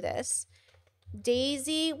to do this.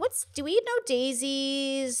 Daisy, do we know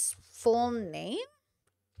Daisy's full name?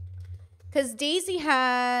 Because Daisy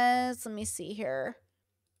has, let me see here.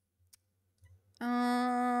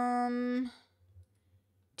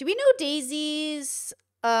 Do we know Daisy's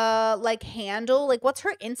like handle? Like what's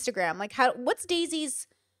her Instagram? Like what's Daisy's?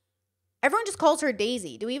 Everyone just calls her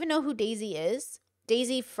Daisy. Do we even know who Daisy is?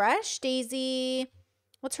 Daisy Fresh? Daisy,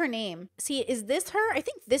 what's her name? See, is this her? I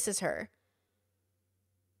think this is her.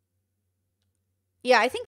 Yeah, I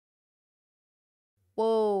think.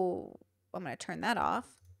 Whoa, I'm going to turn that off.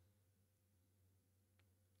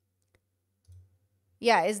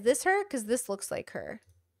 Yeah, is this her? Because this looks like her.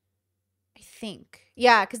 I think.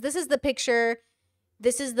 Yeah, because this is the picture.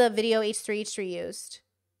 This is the video H3 used.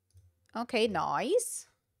 Okay, nice.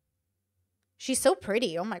 She's so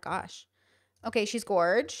pretty. Oh my gosh. Okay, she's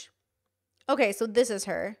gorge. Okay, so this is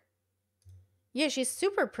her. Yeah, she's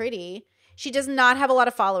super pretty. She does not have a lot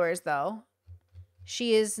of followers, though.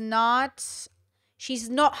 She's not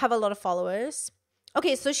have a lot of followers.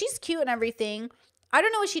 Okay, so she's cute and everything. I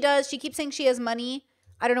don't know what she does. She keeps saying she has money.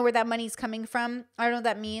 I don't know where that money's coming from. I don't know what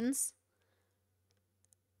that means.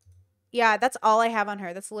 Yeah, that's all I have on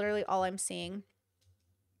her. That's literally all I'm seeing.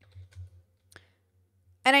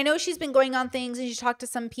 And I know she's been going on things and she talked to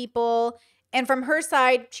some people. And from her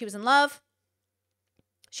side, she was in love.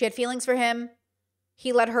 She had feelings for him.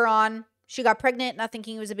 He led her on. She got pregnant, not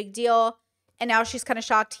thinking it was a big deal. And now she's kind of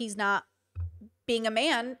shocked he's not being a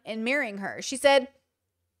man and marrying her. She said...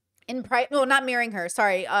 No, not marrying her.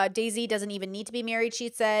 Sorry. Daisy doesn't even need to be married, she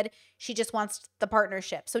said. She just wants the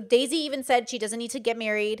partnership. So Daisy even said she doesn't need to get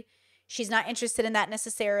married. She's not interested in that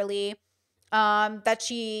necessarily. That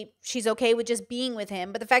she's okay with just being with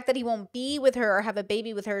him. But the fact that he won't be with her or have a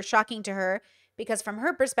baby with her is shocking to her because from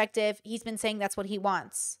her perspective, he's been saying that's what he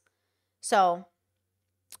wants. So,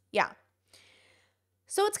 yeah.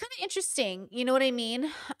 So it's kind of interesting. You know what I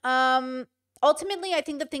mean? Ultimately, I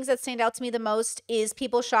think the things that stand out to me the most is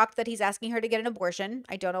people shocked that he's asking her to get an abortion.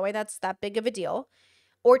 I don't know why that's that big of a deal.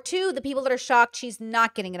 Or two, the people that are shocked she's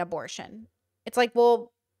not getting an abortion. It's like,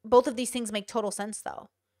 well, both of these things make total sense though.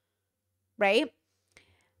 Right?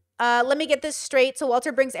 Let me get this straight. So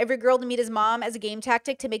Walter brings every girl to meet his mom as a game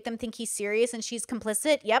tactic to make them think he's serious and she's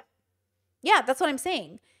complicit. Yep. Yeah, that's what I'm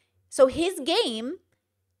saying. So his game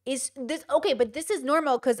is this. Okay, but this is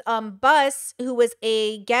normal because Bus, who was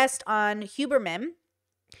a guest on Huberman,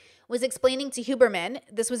 was explaining to Huberman,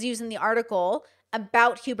 this was used in the article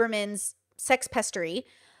about Huberman's sex pestery,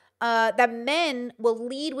 that men will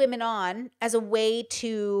lead women on as a way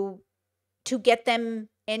to get them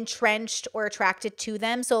entrenched or attracted to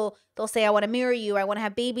them. So they'll say, I want to marry you. I want to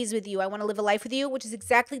have babies with you. I want to live a life with you, which is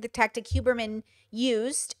exactly the tactic Huberman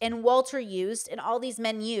used and Walter used and all these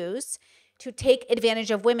men use to take advantage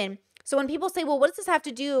of women. So when people say, well, what does this have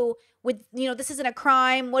to do with, this isn't a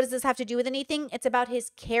crime. What does this have to do with anything? It's about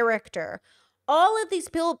his character. All of these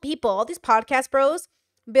people, all these podcast bros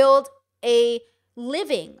build a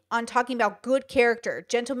living on talking about good character,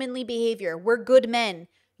 gentlemanly behavior. We're good men.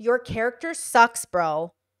 Your character sucks,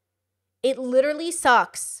 bro. It literally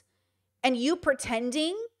sucks. And you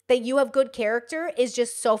pretending that you have good character is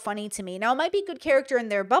just so funny to me. Now, it might be good character in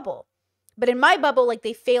their bubble, but in my bubble, like,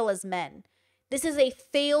 they fail as men. This is a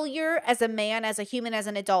failure as a man, as a human, as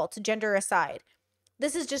an adult, gender aside.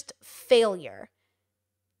 This is just failure.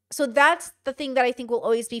 So that's the thing that I think will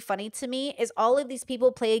always be funny to me is all of these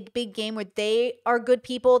people play a big game where they are good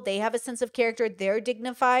people. They have a sense of character. They're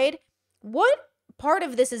dignified. What part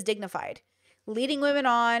of this is dignified? Leading women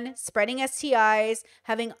on, spreading STIs,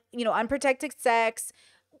 having, unprotected sex.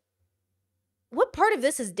 What part of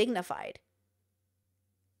this is dignified?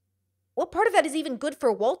 What part of that is even good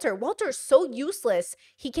for Walter? Walter is so useless.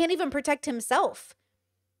 He can't even protect himself.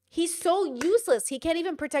 He's so useless. He can't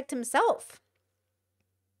even protect himself.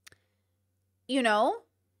 Dog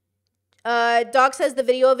says the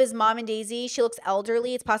video of his mom and Daisy, she looks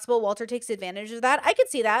elderly. It's possible Walter takes advantage of that. I could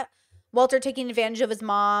see that. Walter taking advantage of his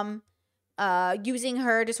mom, using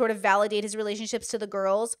her to sort of validate his relationships to the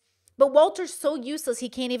girls. But Walter's so useless, he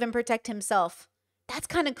can't even protect himself. That's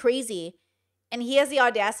kind of crazy. And he has the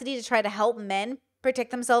audacity to try to help men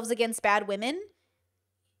protect themselves against bad women.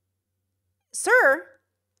 Sir.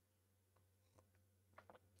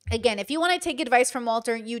 Again, if you want to take advice from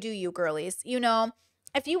Walter, you do you, girlies.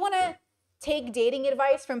 If you want to take dating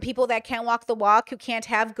advice from people that can't walk the walk, who can't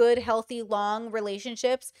have good, healthy, long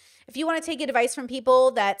relationships, if you want to take advice from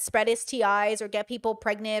people that spread STIs or get people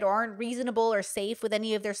pregnant or aren't reasonable or safe with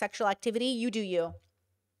any of their sexual activity, you do you.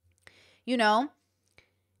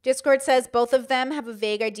 Discord says both of them have a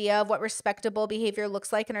vague idea of what respectable behavior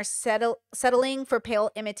looks like and are settling for pale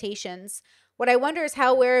imitations. What I wonder is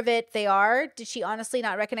how aware of it they are. Did she honestly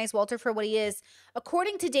not recognize Walter for what he is?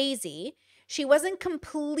 According to Daisy, she wasn't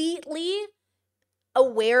completely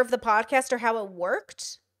aware of the podcast or how it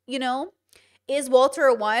worked. Is Walter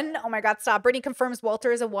a 1? Oh my God, stop. Brittany confirms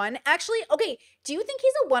Walter is a 1. Actually, okay, do you think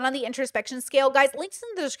he's a 1 on the introspection scale? Guys, links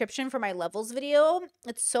in the description for my levels video.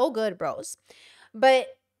 It's so good, bros.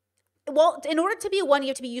 But in order to be a 1, you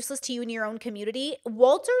have to be useless to you and your own community.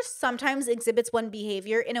 Walter sometimes exhibits 1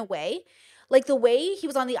 behavior in a way. Like the way he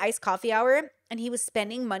was on the iced coffee hour and he was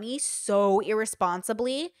spending money so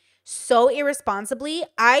irresponsibly.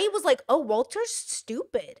 I was like, oh, Walter's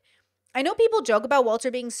stupid. I know people joke about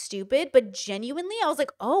Walter being stupid, but genuinely, I was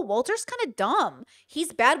like, oh, Walter's kind of dumb.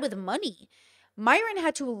 He's bad with money. Myron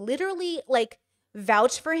had to literally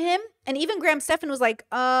vouch for him. And even Graham Stephan was like,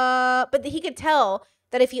 but he could tell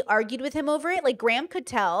that if he argued with him over it, Graham could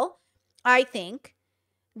tell, I think,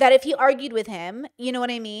 that if he argued with him, you know what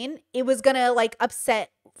I mean? It was going to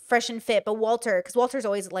upset Fresh and Fit. But Walter, because Walter's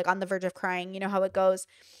always on the verge of crying, you know how it goes.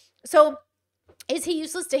 So is he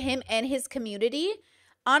useless to him and his community?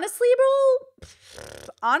 Honestly,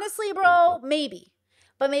 bro, maybe.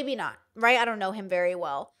 But maybe not, right? I don't know him very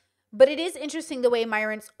well. But it is interesting the way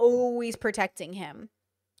Myron's always protecting him.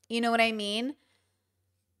 You know what I mean?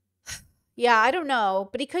 Yeah, I don't know.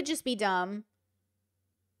 But he could just be dumb.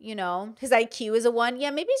 His IQ is a 1. Yeah,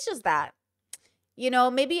 maybe it's just that.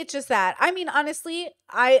 Maybe it's just that. I mean, honestly,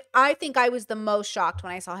 I think I was the most shocked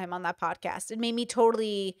when I saw him on that podcast. It made me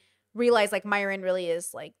totally realize Myron really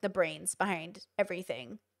is the brains behind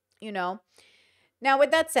everything, Now, with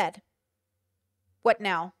that said, what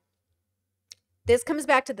now? This comes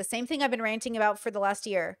back to the same thing I've been ranting about for the last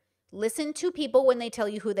year. Listen to people when they tell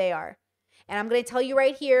you who they are. And I'm going to tell you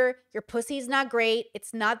right here, your pussy's not great.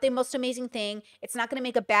 It's not the most amazing thing. It's not going to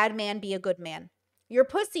make a bad man be a good man. Your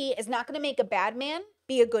pussy is not going to make a bad man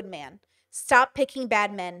be a good man. Stop picking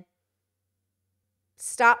bad men.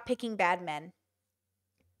 Stop picking bad men.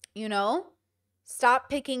 Stop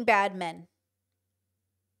picking bad men.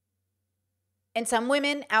 And some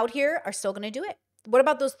women out here are still going to do it. What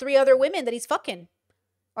about those 3 other women that he's fucking?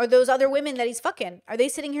 Or those other women that he's fucking? Are they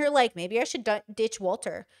sitting here maybe I should ditch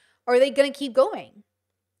Walter? Or are they going to keep going?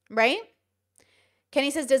 Right?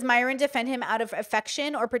 Kenny says, does Myron defend him out of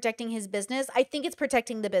affection or protecting his business? I think it's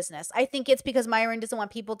protecting the business. I think it's because Myron doesn't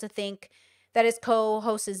want people to think that his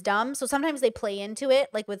co-host is dumb. So sometimes they play into it,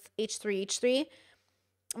 with H3H3.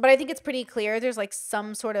 But I think it's pretty clear there's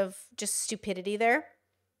some sort of just stupidity there,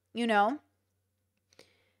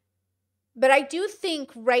 But I do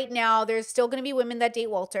think right now there's still going to be women that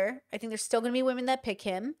date Walter. I think there's still going to be women that pick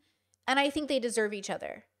him. And I think they deserve each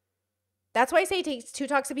other. That's why I say it takes 2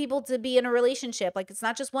 toxic people to be in a relationship. It's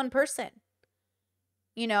not just one person.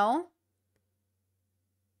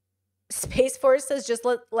 Space Force says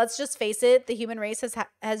let's just face it. The human race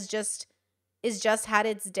is just had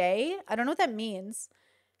its day. I don't know what that means.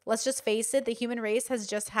 Let's just face it. The human race has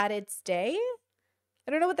just had its day.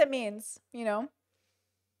 I don't know what that means.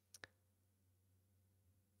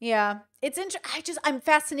 Yeah, it's I'm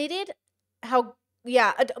fascinated how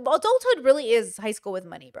adulthood really is high school with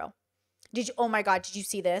money, bro. Oh my God, did you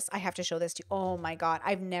see this? I have to show this to you. Oh my God,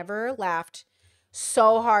 I've never laughed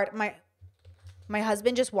so hard. My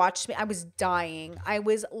husband just watched me. I was dying. I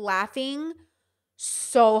was laughing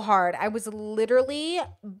so hard. I was literally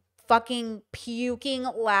fucking puking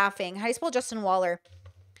laughing. How do you spell Justin Waller?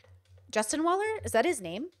 Justin Waller? Is that his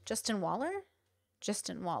name? Justin Waller?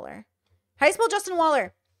 Justin Waller. How do you spell Justin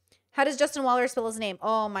Waller? How does Justin Waller spell his name?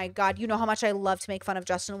 Oh my God. You know how much I love to make fun of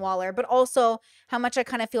Justin Waller, but also how much I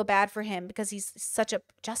kind of feel bad for him because he's such a...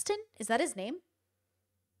 Justin? Is that his name?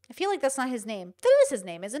 I feel like that's not his name. That is his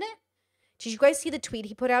name, isn't it? Did you guys see the tweet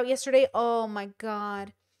he put out yesterday? Oh my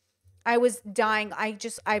God. I was dying.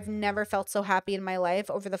 I've never felt so happy in my life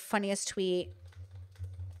over the funniest tweet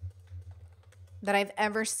that I've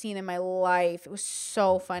ever seen in my life. It was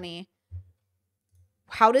so funny.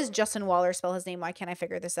 How does Justin Waller spell his name? Why can't I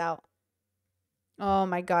figure this out? Oh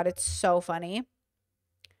my God, it's so funny.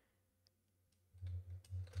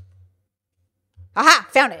 Aha,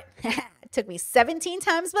 found it. It took me 17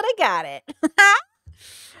 times, but I got it.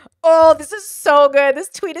 Oh, this is so good. This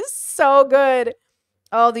tweet is so good.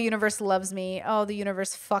 Oh, the universe loves me. Oh, the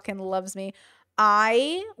universe fucking loves me.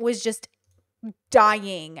 I was just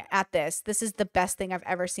dying at this. This is the best thing I've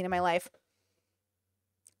ever seen in my life.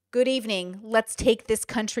 Good evening. Let's take this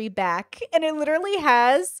country back. And it literally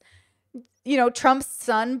has, you know, Trump's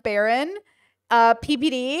son, Barron,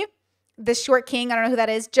 PPD, the short king. I don't know who that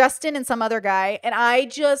is. Justin and some other guy. And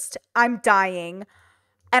I'm dying.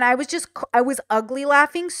 And I was ugly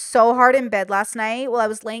laughing so hard in bed last night while I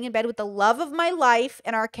was laying in bed with the love of my life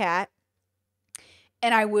and our cat.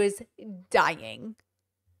 And I was dying.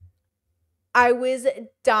 I was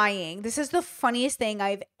dying. This is the funniest thing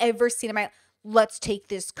I've ever seen in my life. Let's take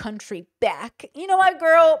this country back. You know what,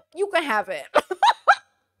 girl? You can have it.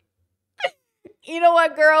 You know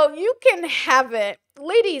what, girl? You can have it.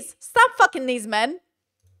 Ladies, stop fucking these men.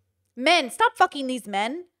 Men, stop fucking these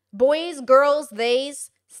men. Boys, girls, theys.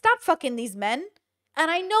 Stop fucking these men. And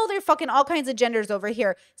I know they're fucking all kinds of genders over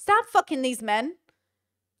here. Stop fucking these men.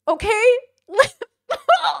 Okay?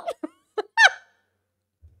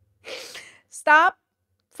 Stop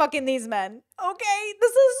fucking these men. Okay?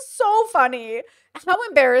 This is so funny. How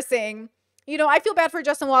embarrassing. You know, I feel bad for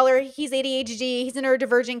Justin Waller. He's ADHD. He's a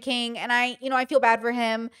neurodivergent king. And I feel bad for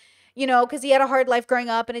him, you know, because he had a hard life growing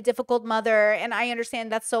up and a difficult mother. And I understand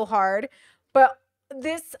that's so hard. But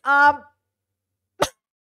this,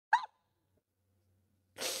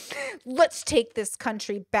 let's take this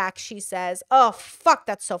country back, she says. Oh, fuck,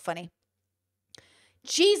 that's so funny.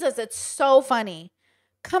 Jesus, it's so funny.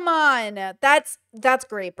 Come on. That's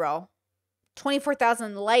great, bro.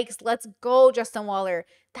 24,000 likes. Let's go, Justin Waller.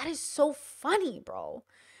 That is so funny, bro.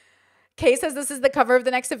 Kay says this is the cover of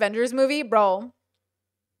the next Avengers movie. Bro,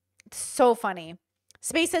 it's so funny.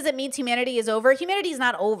 Space says it means humanity is over. Humanity is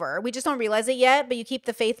not over. We just don't realize it yet, but you keep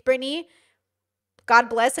the faith, Brittany. God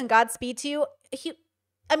bless and Godspeed to you.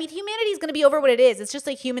 Humanity is going to be over what it is. It's just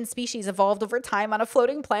like human species evolved over time on a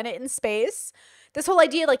floating planet in space. This whole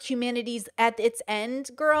idea like humanity's at its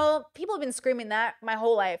end, girl, people have been screaming that my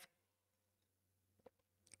whole life.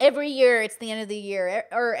 Every year it's the end of the year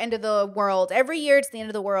or end of the world. Every year it's the end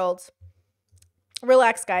of the world.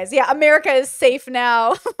 Relax, guys. Yeah, America is safe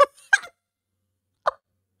now.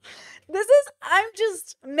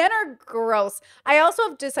 Men are gross. I also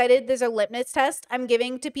have decided there's a litmus test I'm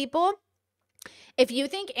giving to people. If you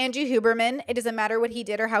think Andrew Huberman, it doesn't matter what he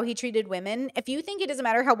did or how he treated women. If you think it doesn't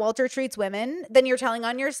matter how Walter treats women, then you're telling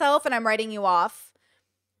on yourself and I'm writing you off.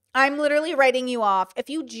 I'm literally writing you off. If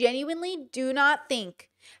you genuinely do not think,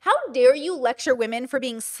 how dare you lecture women for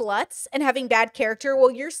being sluts and having bad character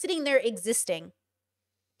while you're sitting there existing?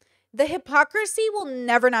 The hypocrisy will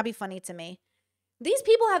never not be funny to me. These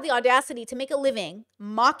people have the audacity to make a living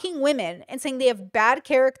mocking women and saying they have bad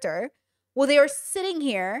character while they are sitting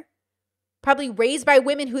here probably raised by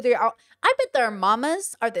women who they are. I bet their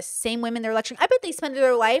mamas are the same women they're lecturing. I bet they spend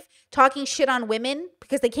their life talking shit on women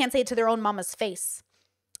because they can't say it to their own mama's face.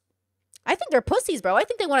 I think they're pussies, bro. I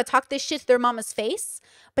think they want to talk this shit to their mama's face,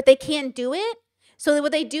 but they can't do it. So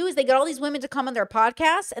what they do is they get all these women to come on their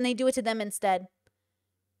podcast and they do it to them instead.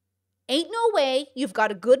 Ain't no way you've got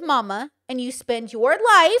a good mama and you spend your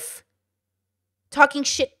life talking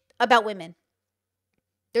shit about women.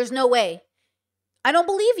 There's no way. I don't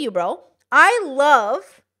believe you, bro. I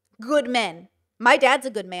love good men. My dad's a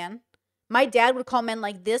good man. My dad would call men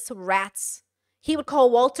like this rats. He would call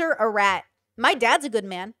Walter a rat. My dad's a good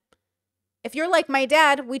man. If you're like my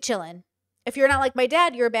dad, we chillin'. If you're not like my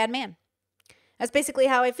dad, you're a bad man. That's basically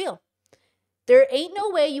how I feel. There ain't no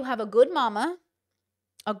way you have a good mama,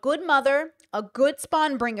 a good mother, a good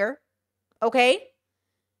spawn bringer, okay?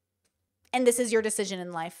 And this is your decision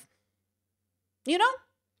in life. You know?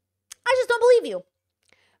 I just don't believe you.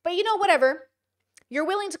 But you know, whatever. You're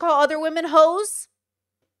willing to call other women hoes?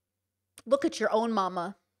 Look at your own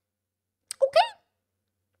mama.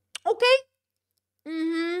 Okay? Okay?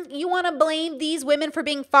 You want to blame these women for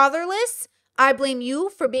being fatherless, I blame you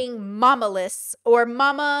for being mamaless or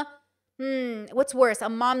mama. What's worse? A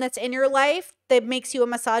mom that's in your life that makes you a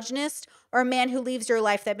misogynist, or a man who leaves your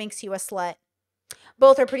life that makes you a slut?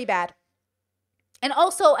 Both are pretty bad. And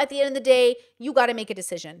also, at the end of the day, you got to make a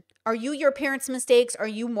decision. Are you your parents' mistakes? Or are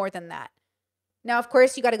you more than that? Now, of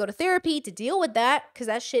course, you got to go to therapy to deal with that, because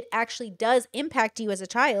that shit actually does impact you as a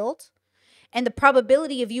child. And the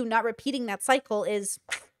probability of you not repeating that cycle is,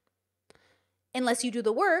 unless you do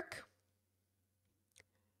the work.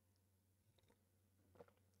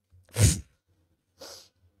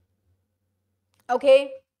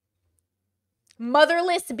 Okay?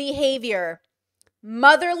 Motherless behavior.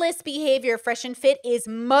 Motherless behavior, Fresh and Fit, is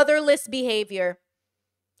motherless behavior.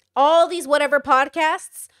 All these whatever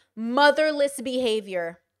podcasts, motherless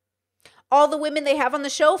behavior. All the women they have on the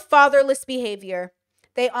show, fatherless behavior.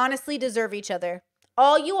 They honestly deserve each other.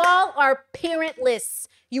 All you all are parentless.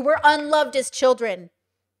 You were unloved as children.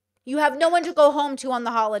 You have no one to go home to on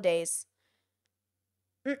the holidays.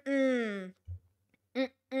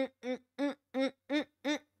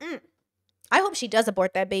 I hope she does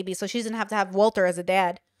abort that baby so she doesn't have to have Walter as a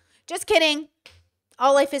dad. Just kidding.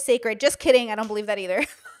 All life is sacred. Just kidding. I don't believe that either.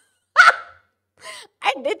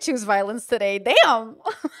 I did choose violence today. Damn.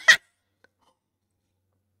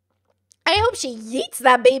 I hope she yeets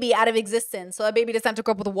that baby out of existence so that baby doesn't have to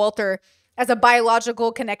grow up with Walter as a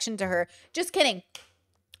biological connection to her. Just kidding.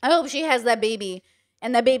 I hope she has that baby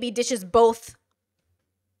and that baby dishes both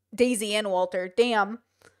Daisy and Walter. Damn.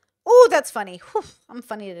 Ooh, that's funny. Whew, I'm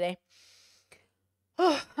funny today.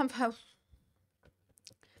 Oh,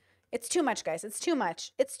 it's too much, guys. It's too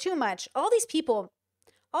much. It's too much. All these people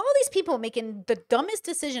making the dumbest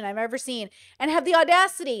decision I've ever seen and have the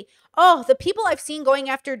audacity. Oh, the people I've seen going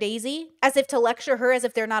after Daisy as if to lecture her as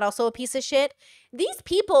if they're not also a piece of shit. These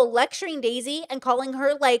people lecturing Daisy and calling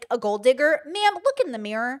her like a gold digger. Ma'am, look in the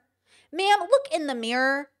mirror. Ma'am, look in the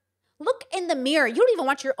mirror. Look in the mirror. You don't even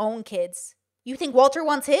want your own kids. You think Walter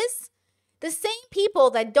wants his? The same people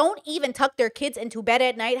that don't even tuck their kids into bed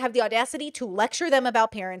at night have the audacity to lecture them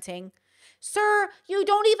about parenting. Sir, you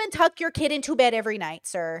don't even tuck your kid into bed every night,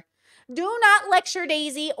 sir. Do not lecture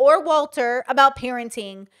Daisy or Walter about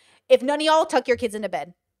parenting if none of y'all tuck your kids into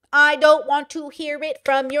bed. I don't want to hear it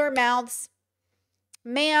from your mouths.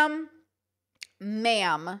 Ma'am.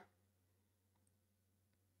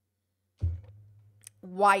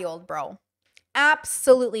 Wild, bro.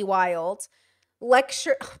 Absolutely wild.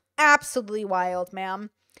 Lecture, absolutely wild, ma'am.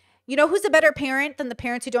 You know who's a better parent than the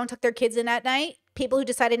parents who don't tuck their kids in at night? People who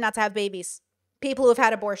decided not to have babies. People who have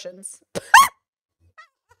had abortions.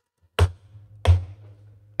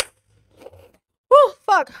 Oh,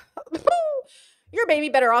 fuck. Your baby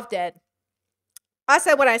better off dead. I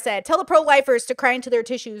said what I said. Tell the pro-lifers to cry into their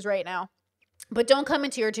tissues right now. But don't come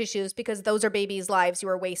into your tissues because those are babies' lives you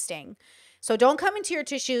are wasting. So don't come into your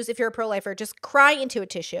tissues if you're a pro-lifer. Just cry into a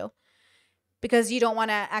tissue. Because you don't want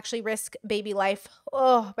to actually risk baby life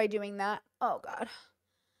by doing that. Oh, God.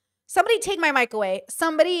 Somebody take my mic away.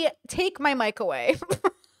 Somebody take my mic away.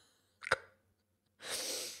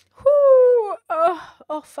 Whew.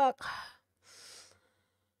 Oh, fuck.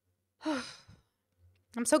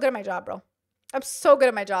 I'm so good at my job, bro. I'm so good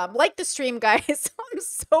at my job. Like the stream, guys. I'm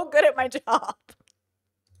so good at my job.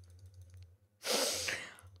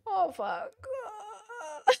 Oh, fuck.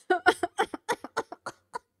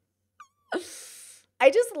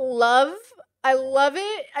 I love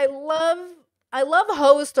it. I love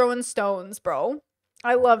hoes throwing stones, bro.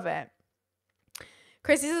 I love it.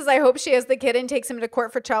 Chrissy says, I hope she has the kid and takes him to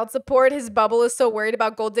court for child support. His bubble is so worried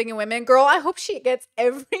about gold digging women. Girl, I hope she gets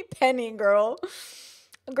every penny, girl.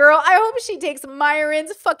 Girl, I hope she takes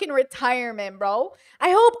Myron's fucking retirement, bro.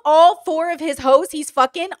 I hope all 4 of his hoes he's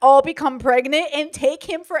fucking all become pregnant and take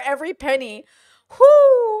him for every penny.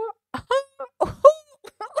 Whoo.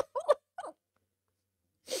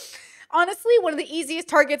 Honestly, one of the easiest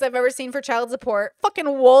targets I've ever seen for child support.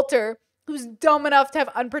 Fucking Walter, who's dumb enough to have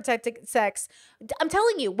unprotected sex. I'm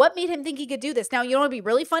telling you, what made him think he could do this? Now, you know what would be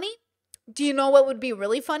really funny? Do you know what would be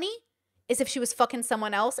really funny? Is if she was fucking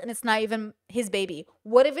someone else and it's not even his baby.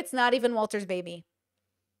 What if it's not even Walter's baby?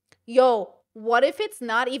 Yo, what if it's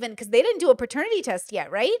not even, because they didn't do a paternity test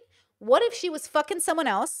yet, right? What if she was fucking someone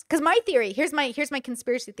else? Because my theory, here's my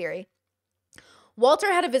conspiracy theory.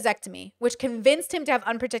 Walter had a vasectomy, which convinced him to have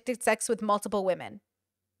unprotected sex with multiple women,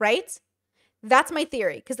 right? That's my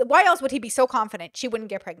theory. Because why else would he be so confident she wouldn't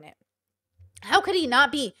get pregnant? How could he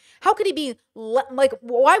not be? How could he be, like,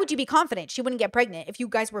 why would you be confident she wouldn't get pregnant if you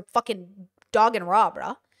guys were fucking dog and raw,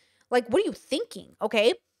 bro? Like, what are you thinking,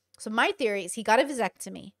 okay? So my theory is he got a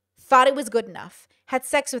vasectomy, thought it was good enough, had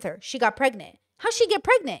sex with her, she got pregnant. How'd she get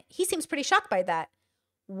pregnant? He seems pretty shocked by that.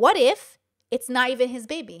 What if it's not even his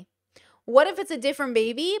baby? What if it's a different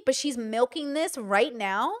baby, but she's milking this right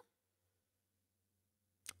now,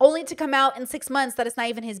 only to come out in 6 months that it's not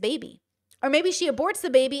even his baby? Or maybe she aborts the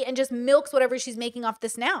baby and just milks whatever she's making off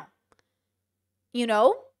this now. You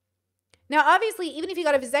know? Now, obviously, even if you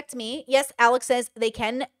got a vasectomy, yes, Alex says they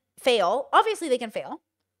can fail. Obviously, they can fail.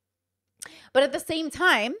 But at the same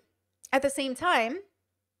time,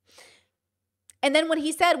 and then when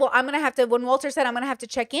he said, well, when Walter said, I'm going to have to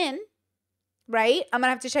check in, right? I'm going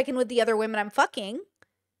to have to check in with the other women I'm fucking.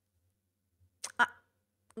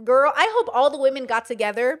 Girl, I hope all the women got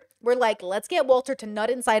together. We're like, let's get Walter to nut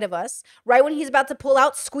inside of us. Right when he's about to pull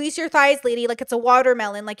out, squeeze your thighs, lady, like it's a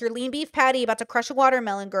watermelon, like your lean beef patty about to crush a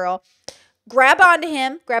watermelon, girl. Grab onto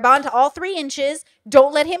him. Grab onto all 3 inches.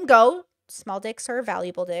 Don't let him go. Small dicks are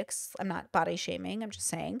valuable dicks. I'm not body shaming. I'm just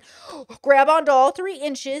saying. Grab onto all 3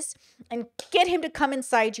 inches and get him to come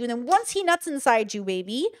inside you. And then once he nuts inside you,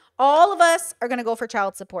 baby, all of us are going to go for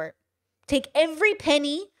child support. Take every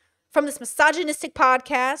penny from this misogynistic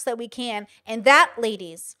podcast that we can. And that,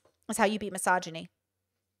 ladies, is how you beat misogyny.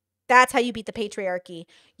 That's how you beat the patriarchy.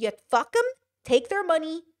 You fuck them, take their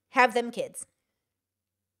money, have them kids.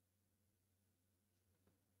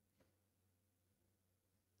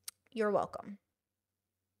 You're welcome.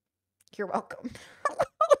 You're welcome.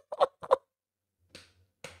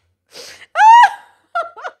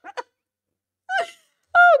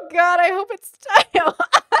 Oh, God, I hope it's time.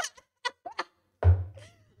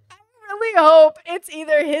 I really hope it's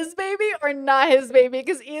either his baby or not his baby,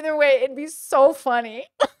 because either way, it'd be so funny.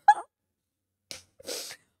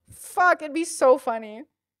 Fuck, it'd be so funny.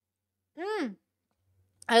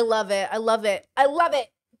 I love it. I love it. I love it.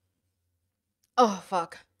 Oh,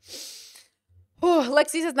 fuck. Oh,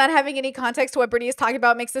 Lexi says not having any context to what Brittany is talking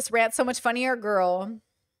about makes this rant so much funnier. Girl.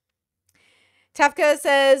 Tafka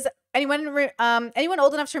says, anyone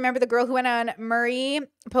old enough to remember the girl who went on Murray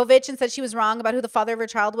Povich and said she was wrong about who the father of her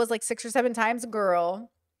child was like 6 or 7 times? Girl.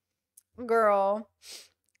 Oh,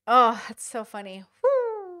 that's so funny.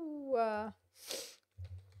 Woo.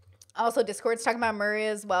 Also, Discord's talking about Murray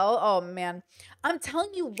as well. Oh, man. I'm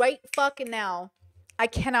telling you right fucking now. I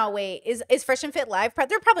cannot wait. Is Fresh and Fit live?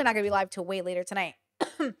 They're probably not going to be live till way later tonight.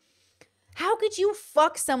 How could you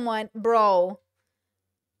fuck someone? Bro,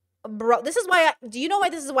 this is why do you know why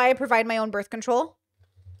this is why I provide my own birth control?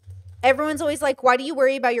 Everyone's always like, why do you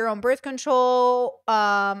worry about your own birth control?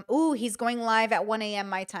 Ooh, he's going live at 1 a.m.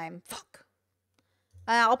 my time. Fuck.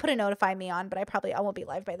 I'll put a notify me on, but I won't be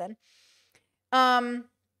live by then.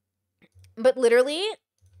 But literally,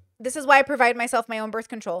 this is why I provide myself my own birth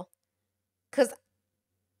control. Because,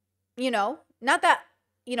 not that,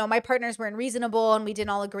 my partners were unreasonable and we didn't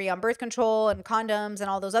all agree on birth control and condoms and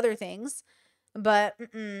all those other things. But,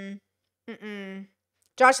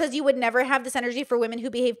 Josh says you would never have this energy for women who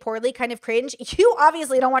behave poorly, kind of cringe. You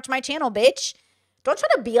obviously don't watch my channel, bitch. Don't try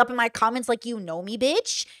to be up in my comments like you know me,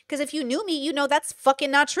 bitch. Because if you knew me, you know that's fucking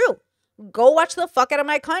not true. Go watch the fuck out of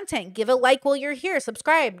my content. Give a like while you're here.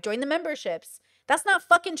 Subscribe. Join the memberships. That's not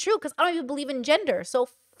fucking true because I don't even believe in gender. So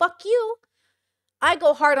fuck you. I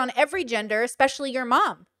go hard on every gender, especially your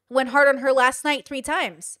mom. Went hard on her last night 3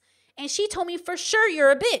 times. And she told me for sure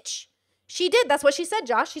you're a bitch. She did. That's what she said,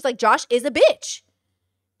 Josh. She's like, Josh is a bitch.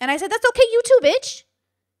 And I said, that's okay. You too, bitch.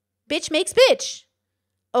 Bitch makes bitch.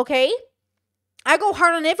 Okay? I go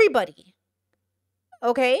hard on everybody.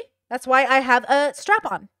 Okay? That's why I have a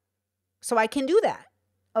strap on. So I can do that.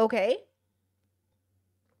 Okay?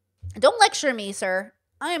 Don't lecture me, sir.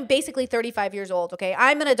 I am basically 35 years old, okay?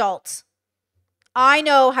 I'm an adult. I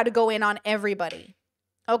know how to go in on everybody.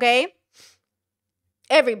 Okay?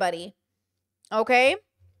 Everybody. Okay?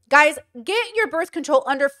 Guys, get your birth control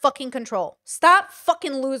under fucking control. Stop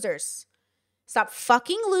fucking losers. Stop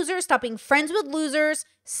fucking losers. Stop being friends with losers.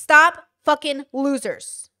 Stop fucking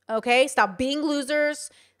losers. Okay? Stop being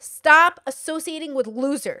losers. Stop associating with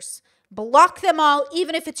losers. Block them all,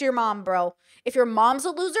 even if it's your mom, bro. If your mom's a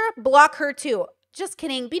loser, block her too. Just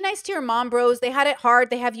kidding. Be nice to your mom, bros. They had it hard.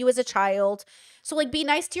 They have you as a child. So, be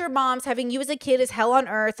nice to your moms. Having you as a kid is hell on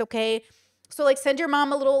earth, okay? So, send your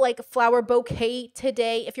mom a little, flower bouquet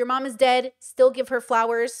today. If your mom is dead, still give her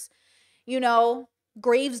flowers.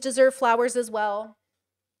 Graves deserve flowers as well.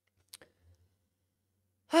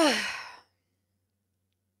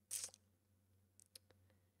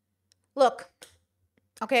 Look,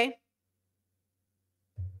 okay?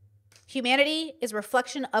 Humanity is a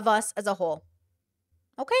reflection of us as a whole.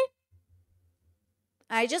 Okay?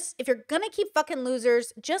 If you're gonna keep fucking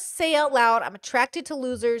losers, just say out loud, I'm attracted to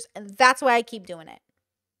losers, and that's why I keep doing it.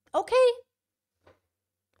 Okay?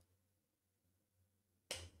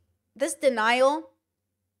 this denial,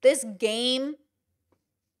 this game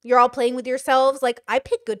you're all playing with yourselves. Like, I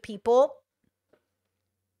pick good people.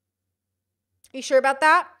 You sure about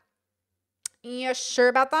that? You sure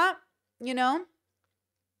about that? You know?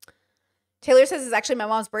 Taylor says it's actually my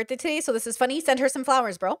mom's birthday today, so this is funny. Send her some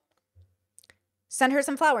flowers, bro. Send her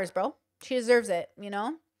some flowers, bro. She deserves it, you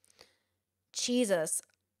know? Jesus.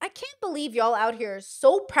 I can't believe y'all out here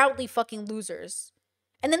so proudly fucking losers.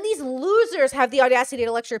 And then these losers have the audacity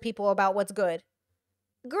to lecture people about what's good.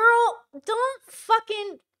 Girl, don't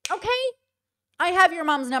fucking... Okay? I have your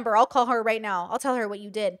mom's number. I'll call her right now. I'll tell her what you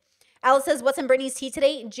did. Alice says, what's in Brittany's tea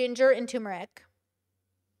today? Ginger and turmeric.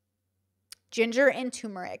 Ginger and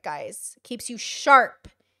turmeric, guys. Keeps you sharp.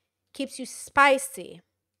 Keeps you spicy.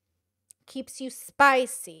 Keeps you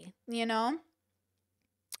spicy, you know?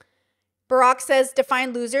 Barack says,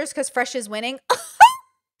 define losers because Fresh is winning.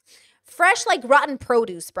 Fresh like rotten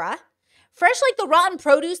produce, bruh. Fresh like the rotten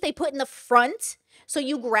produce they put in the front so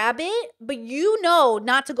you grab it, but you know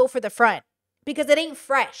not to go for the front because it ain't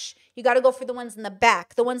fresh. You got to go for the ones in the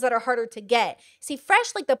back, the ones that are harder to get. See,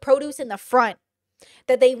 Fresh like the produce in the front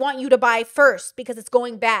that they want you to buy first because it's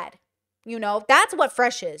going bad. You know, that's what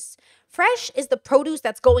Fresh is. Fresh is the produce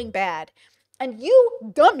that's going bad. And you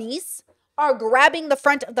dummies are grabbing the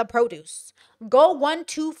front of the produce. Go 1,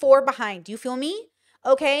 2, 4 behind. You feel me?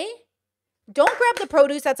 Okay? Don't grab the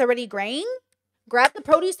produce that's already graying. Grab the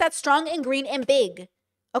produce that's strong and green and big.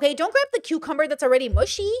 Okay? Don't grab the cucumber that's already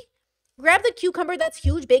mushy. Grab the cucumber that's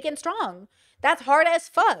huge, big, and strong. That's hard as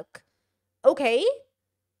fuck. Okay?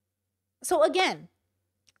 So again,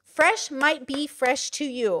 Fresh might be fresh to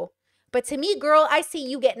you. But to me, girl, I see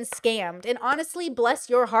you getting scammed. And honestly, bless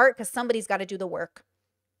your heart because somebody's got to do the work.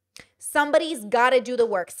 Somebody's got to do the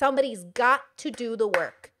work. Somebody's got to do the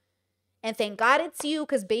work. And thank God it's you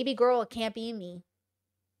because baby girl, it can't be me.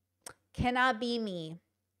 Cannot be me.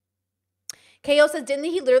 KO says, didn't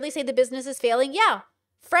he literally say the business is failing? Yeah.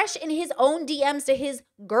 Fresh in his own DMs to his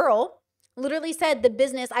girl literally said the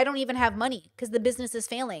business, I don't even have money because the business is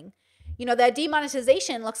failing. You know, that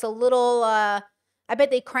demonetization looks a little, I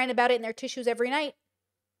bet they crying about it in their tissues every night.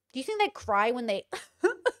 Do you think they cry when they,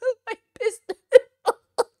 my business?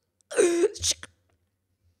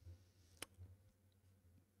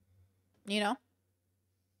 You know?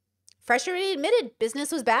 Fresh already admitted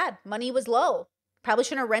business was bad. Money was low. Probably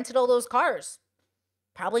shouldn't have rented all those cars.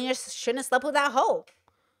 Probably just shouldn't have slept with that hoe.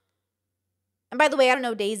 And by the way, I don't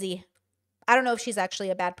know Daisy. I don't know if she's actually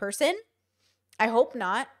a bad person. I hope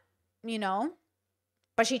not, you know.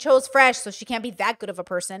 But she chose Fresh, so she can't be that good of a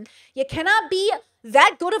person. You cannot be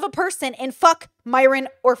that good of a person and fuck Myron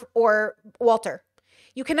or Walter.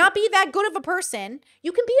 You cannot be that good of a person.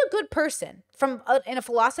 You can be a good person from in a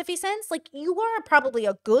philosophy sense. Like, you are probably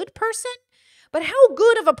a good person, but how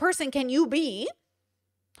good of a person can you be?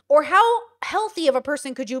 Or how healthy of a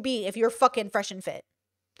person could you be if you're fucking fresh and fit?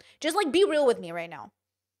 Just like, be real with me right now.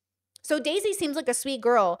 So Daisy seems like a sweet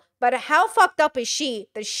girl, but how fucked up is she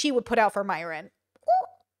that she would put out for Myron?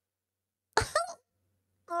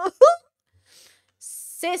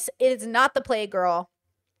 Sis, it is not the play girl.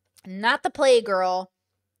 Not the play girl.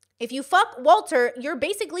 If you fuck Walter, you're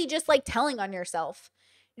basically just like telling on yourself.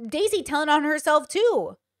 Daisy telling on herself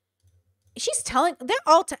too. She's telling, they're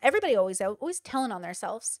all, everybody always telling on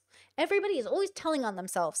themselves. Everybody is always telling on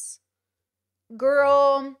themselves.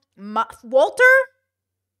 Girl, Walter?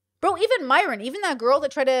 Bro, even Myron, even that girl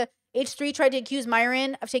that H3 tried to accuse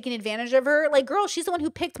Myron of taking advantage of her. Like, girl, she's the one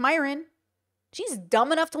who picked Myron. She's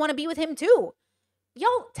dumb enough to want to be with him too.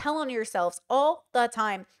 Y'all tell on yourselves all the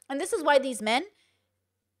time. And this is why these men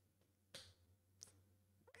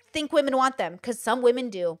think women want them. Because some women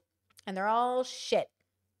do. And they're all shit.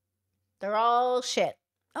 They're all shit.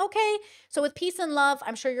 Okay. So with peace and love,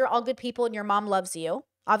 I'm sure you're all good people and your mom loves you.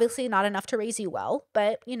 Obviously not enough to raise you well.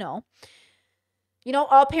 But, you know,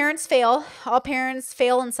 all parents fail. All parents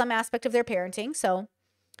fail in some aspect of their parenting. So,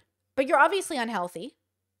 but you're obviously unhealthy.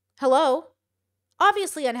 Hello?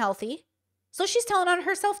 Obviously unhealthy. So she's telling on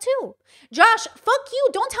herself too. Josh, fuck you.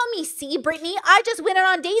 Don't tell me, see, Brittany. I just went in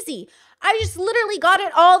on Daisy. I just literally got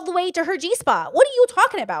it all the way to her G-spot. What are you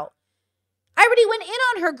talking about? I already went in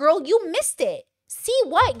on her, girl. You missed it. See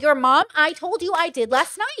what? Your mom, I told you I did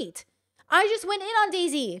last night. I just went in on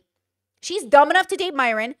Daisy. She's dumb enough to date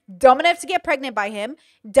Myron, dumb enough to get pregnant by him,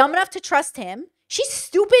 dumb enough to trust him. She's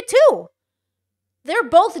stupid too. They're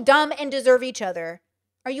both dumb and deserve each other.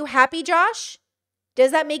 Are you happy, Josh?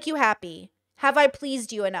 Does that make you happy? Have I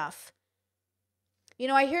pleased you enough? You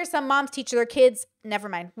know, I hear some moms teach their kids. Never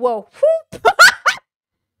mind. Whoa.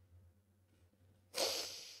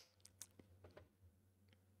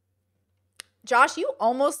 Josh,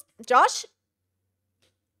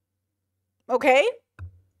 Okay?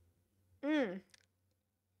 Mm.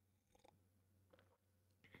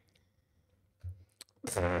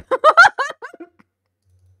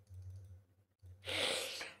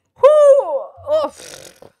 Whoo!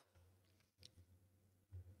 Oof.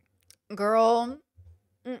 Girl.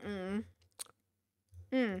 Mm-mm.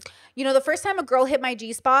 Mm. You know, the first time a girl hit my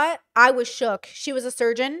G-spot, I was shook. She was a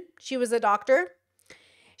surgeon. She was a doctor.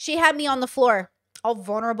 She had me on the floor, all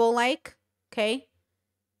vulnerable like, okay?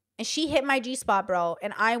 And she hit my G-spot, bro.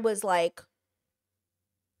 And I was like,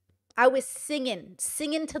 I was singing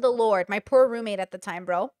to the Lord. My poor roommate at the time,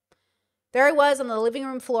 bro. There I was on the living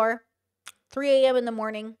room floor, 3 a.m. in the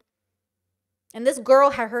morning. And this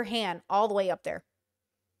girl had her hand all the way up there.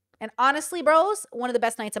 And honestly, bros, one of the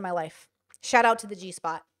best nights of my life. Shout out to the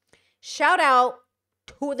G-spot. Shout out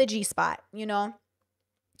to the G-spot, you know?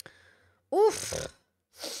 Oof.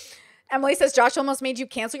 Emily says, Josh almost made you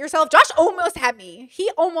cancel yourself. Josh almost had me.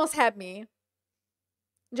 He almost had me.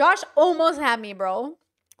 Josh almost had me, bro.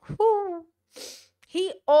 Whew.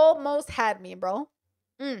 He almost had me, bro.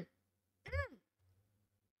 I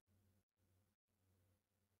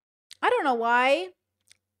don't know why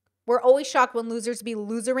we're always shocked when losers be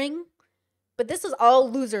losering, but this is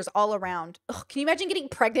all losers all around. Ugh, can you imagine getting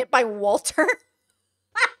pregnant by Walter?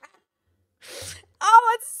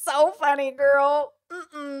 Oh, it's so funny, girl.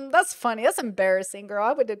 That's funny. That's embarrassing, girl.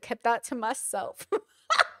 I would have kept that to myself.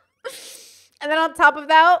 And then on top of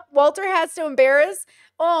that, Walter has to embarrass.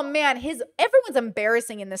 Oh, man. Everyone's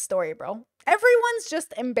embarrassing in this story, bro. Everyone's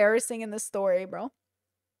just embarrassing in this story, bro.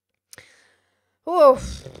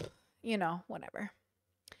 Oof. You know, whatever.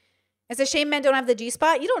 It's a shame men don't have the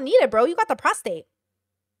G-spot. You don't need it, bro. You got the prostate.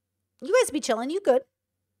 You guys be chilling. You good.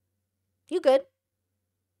 You good.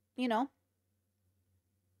 You know.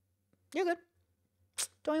 You're good.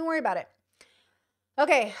 Don't even worry about it.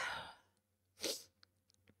 Okay.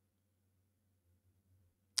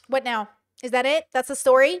 What now? Is that it? That's the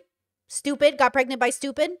story? Stupid. Got pregnant by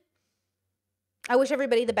stupid? I wish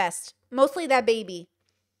everybody the best. Mostly that baby.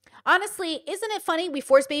 Honestly, isn't it funny we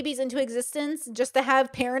force babies into existence just to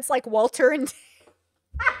have parents like Walter and...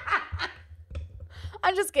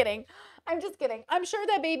 I'm just kidding. I'm just kidding. I'm sure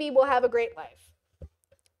that baby will have a great life.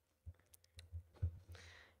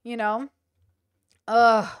 You know?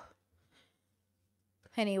 Ugh.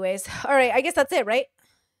 Anyways. All right. I guess that's it, right?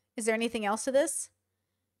 Is there anything else to this?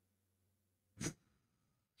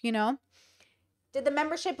 You know? Did the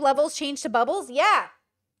membership levels change to bubbles? Yeah.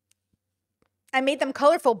 I made them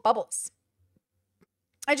colorful bubbles.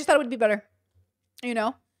 I just thought it would be better. You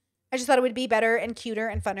know? I just thought it would be better and cuter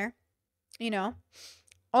and funner. You know?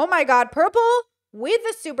 Oh my God. Purple with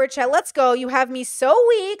the super chat. Let's go. You have me so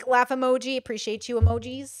weak. Laugh emoji. Appreciate you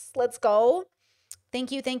emojis. Let's go.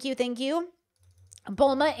 Thank you. Thank you. Thank you.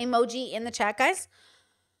 Bulma emoji in the chat, guys.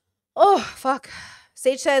 Oh, fuck.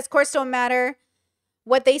 Sage says, course don't matter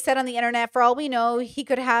what they said on the internet. For all we know, he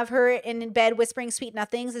could have her in bed whispering sweet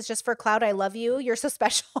nothings. It's just for clout. I love you. You're so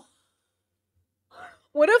special.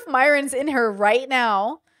 What if Myron's in her right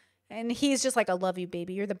now and he's just like, I love you,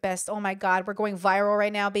 baby. You're the best. Oh my God. We're going viral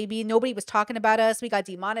right now, baby. Nobody was talking about us. We got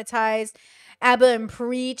demonetized. Abba and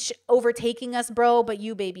Preach overtaking us, bro. But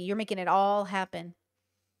you, baby, you're making it all happen.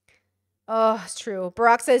 Oh, it's true.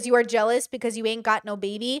 Barack says you are jealous because you ain't got no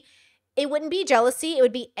baby. It wouldn't be jealousy. It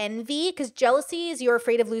would be envy, because jealousy is you're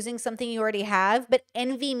afraid of losing something you already have. But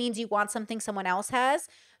envy means you want something someone else has.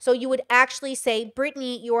 So you would actually say,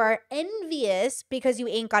 Brittany, you are envious because you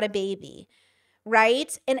ain't got a baby.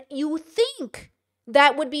 Right? And you think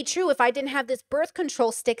that would be true if I didn't have this birth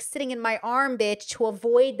control stick sitting in my arm, bitch, to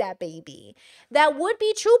avoid that baby. That would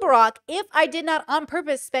be true, Barack, if I did not on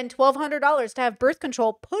purpose spend $1,200 to have birth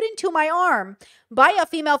control put into my arm by a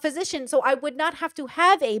female physician so I would not have to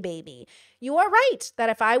have a baby. You are right that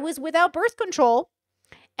if I was without birth control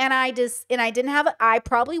and I didn't have it, I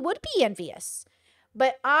probably would be envious.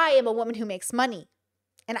 But I am a woman who makes money,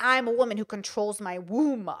 and I'm a woman who controls my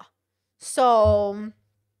womb. So,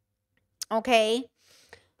 okay.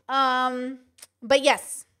 But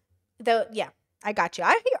yes, I got you.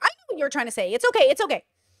 I know what you're trying to say. It's okay. It's okay.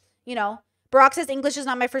 You know, Barack says English is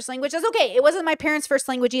not my first language. That's okay. It wasn't my parents' first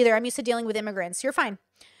language either. I'm used to dealing with immigrants. You're fine.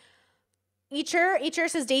 Eacher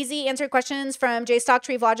says Daisy answered questions from J-Stock,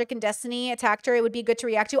 Tree of Logic, and Destiny. Attacked her. It would be good to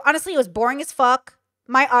react to. Honestly, it was boring as fuck.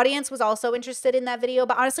 My audience was also interested in that video,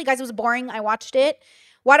 but honestly, guys, it was boring. I watched it.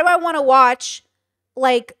 Why do I want to watch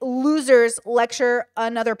like losers lecture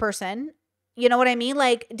another person? You know what I mean?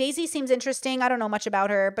 Like, Daisy seems interesting. I don't know much about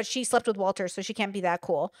her, but she slept with Walter, so she can't be that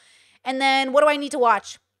cool. And then what do I need to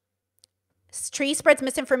watch? Tree spreads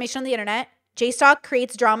misinformation on the internet. J-Stock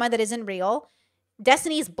creates drama that isn't real.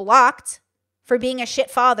 Destiny's blocked for being a shit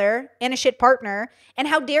father and a shit partner. And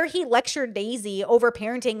how dare he lecture Daisy over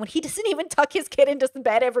parenting when he doesn't even tuck his kid into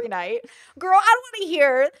bed every night? Girl, I don't want to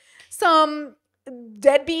hear some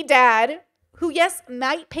deadbeat dad who, yes,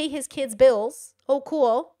 might pay his kids' bills. Oh,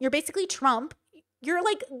 cool. You're basically Trump. You're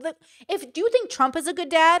like, do you think Trump is a good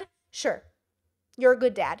dad? Sure. You're a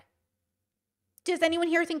good dad. Does anyone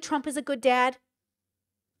here think Trump is a good dad?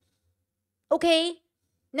 Okay.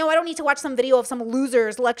 No, I don't need to watch some video of some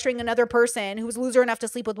losers lecturing another person who's loser enough to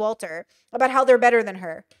sleep with Walter about how they're better than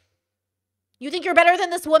her. You think you're better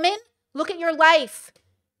than this woman? Look at your life.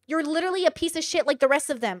 You're literally a piece of shit like the rest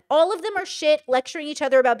of them. All of them are shit, lecturing each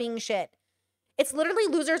other about being shit. It's literally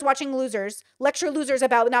losers watching losers lecture losers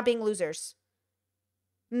about not being losers.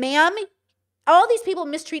 Ma'am, all these people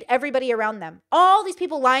mistreat everybody around them. All these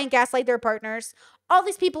people lie and gaslight their partners. All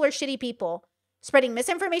these people are shitty people. Spreading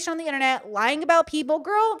misinformation on the internet, lying about people.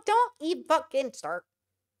 Girl, don't even fucking start.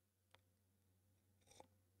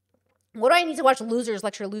 What do I need to watch losers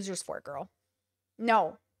lecture losers for, girl?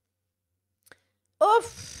 No.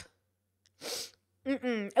 Oof.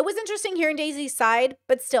 It was interesting hearing Daisy's side,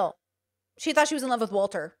 but still, she thought she was in love with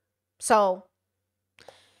Walter. So,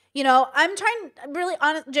 you know, I'm trying really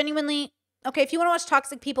genuinely. Okay, if you want to watch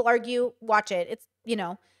toxic people argue, watch it. It's, you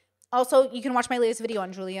know. Also, you can watch my latest video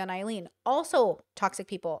on Julia and Eileen. Also, toxic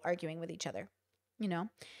people arguing with each other, you know.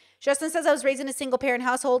 Justin says, I was raised in a single parent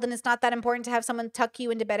household and it's not that important to have someone tuck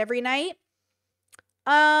you into bed every night.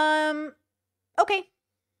 Okay.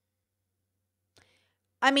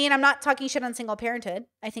 I mean, I'm not talking shit on single parenthood.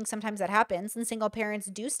 I think sometimes that happens and single parents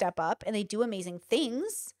do step up and they do amazing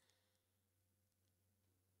things.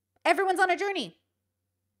 Everyone's on a journey.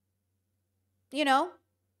 You know,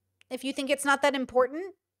 if you think it's not that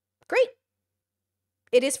important, great.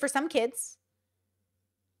 It is for some kids.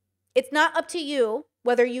 It's not up to you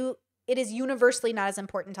whether it is universally not as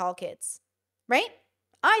important to all kids, right?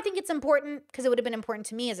 I think it's important because it would have been important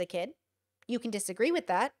to me as a kid. You can disagree with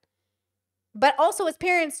that. But also as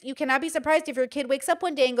parents, you cannot be surprised if your kid wakes up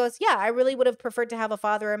one day and goes, yeah, I really would have preferred to have a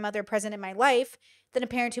father or mother present in my life than a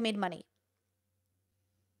parent who made money.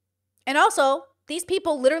 And also, these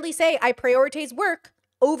people literally say, I prioritize work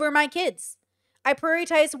over my kids. I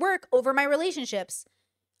prioritize work over my relationships.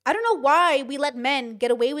 I don't know why we let men get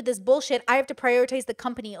away with this bullshit. I have to prioritize the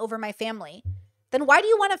company over my family. Then why do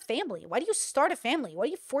you want a family? Why do you start a family? Why do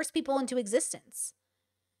you force people into existence?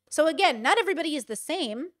 So again, not everybody is the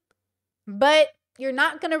same, but you're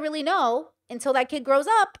not going to really know until that kid grows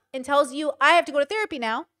up and tells you, I have to go to therapy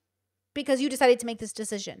now because you decided to make this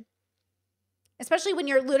decision. Especially when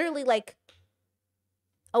you're literally like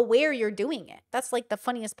aware you're doing it. That's like the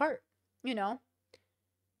funniest part, you know?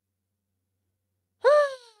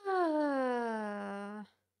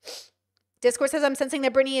 Discord says, I'm sensing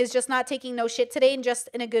that Brittany is just not taking no shit today and just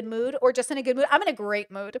in a good mood or just in a good mood. I'm in a great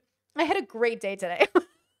mood. I had a great day today.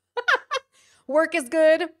 Work is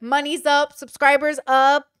good. Money's up. Subscribers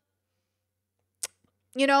up.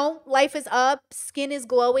 You know, life is up. Skin is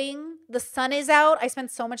glowing. The sun is out. I spent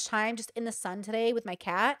so much time just in the sun today with my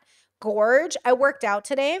cat. Gorge. I worked out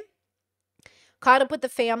today. Caught up with the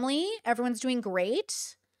family. Everyone's doing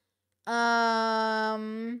great.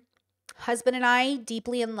 Husband and I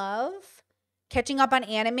deeply in love. Catching up on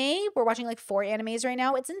anime. We're watching like 4 animes right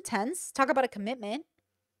now. It's intense. Talk about a commitment.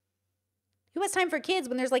 Who has time for kids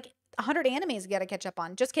when there's like 100 animes you gotta catch up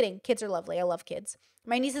on? Just kidding. Kids are lovely. I love kids.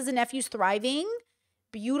 My nieces and nephews thriving.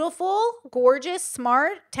 Beautiful. Gorgeous.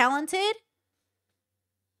 Smart. Talented.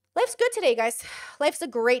 Life's good today, guys.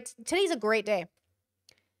 Today's a great day.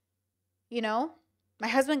 You know? My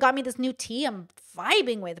husband got me this new tea I'm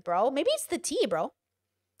vibing with, bro. Maybe it's the tea, bro.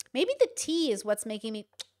 Maybe the tea is what's making me,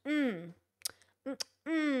 you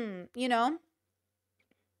know?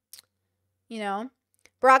 You know?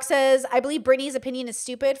 Brock says, I believe Brittany's opinion is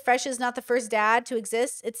stupid. Fresh is not the first dad to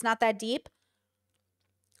exist. It's not that deep.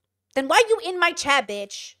 Then why you in my chat,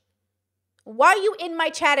 bitch? Why you in my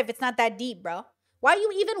chat if it's not that deep, bro? Why are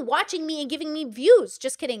you even watching me and giving me views?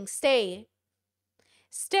 Just kidding. Stay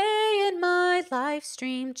in my live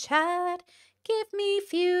stream chat. Give me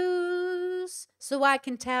views so I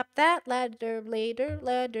can tap that later.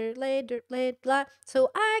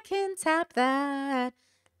 So I can tap that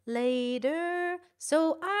later.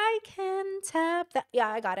 So I can tap that. Yeah,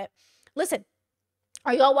 I got it. Listen,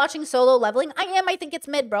 are y'all watching Solo Leveling? I am. I think it's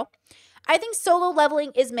mid, bro. I think Solo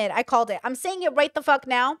Leveling is mid. I called it. I'm saying it right the fuck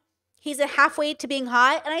now. He's at halfway to being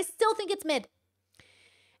hot, and I still think it's mid.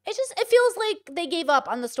 It feels like they gave up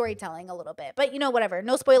on the storytelling a little bit. But, you know, whatever.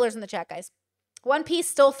 No spoilers in the chat, guys. One Piece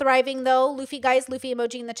still thriving, though. Luffy, guys. Luffy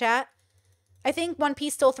emoji in the chat. I think One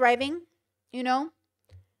Piece still thriving, you know.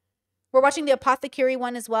 We're watching the Apothecary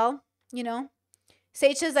one as well, you know.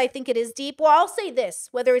 Sage says, I think it is deep. Well, I'll say this,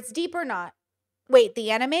 whether it's deep or not. Wait,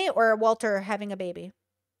 the anime or Walter having a baby?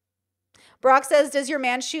 Brock says, does your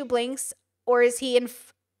man shoot blinks or is he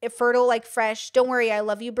infertile like fresh? Don't worry, I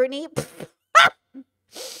love you, Brittany.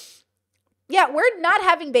 Yeah, we're not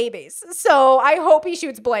having babies. So I hope he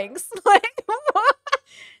shoots blanks. Like,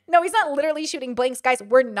 no, he's not literally shooting blanks. Guys,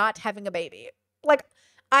 we're not having a baby. Like,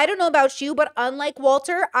 I don't know about you, but unlike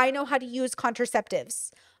Walter, I know how to use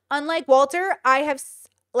contraceptives. Unlike Walter, I have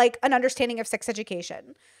like an understanding of sex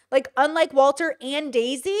education. Like, unlike Walter and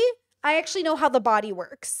Daisy, I actually know how the body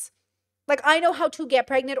works. Like, I know how to get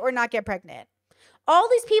pregnant or not get pregnant. All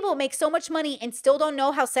these people make so much money and still don't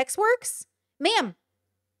know how sex works. Ma'am,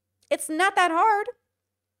 it's not that hard,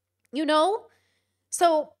 you know?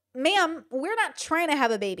 So, ma'am, we're not trying to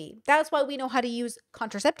have a baby. That's why we know how to use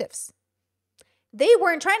contraceptives. They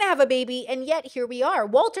weren't trying to have a baby, and yet here we are.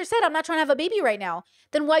 Walter said, I'm not trying to have a baby right now.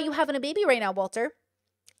 Then why are you having a baby right now, Walter?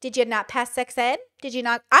 Did you not pass sex ed? Did you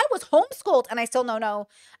not? I was homeschooled, and I still know.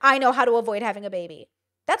 I know how to avoid having a baby.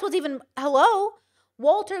 That's what's even, hello?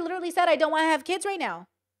 Walter literally said, I don't want to have kids right now.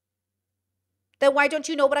 Then why don't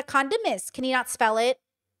you know what a condom is? Can he not spell it?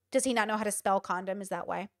 Does he not know how to spell condom? Is that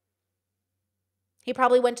why? He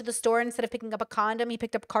probably went to the store, instead of picking up a condom, he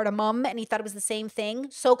picked up cardamom, and he thought it was the same thing.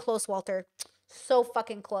 So close, Walter. So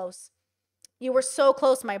fucking close. You were so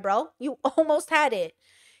close, my bro. You almost had it.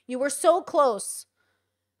 You were so close.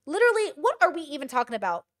 Literally, what are we even talking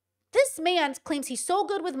about? This man claims he's so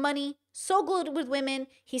good with money, so good with women.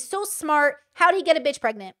 He's so smart. How'd he get a bitch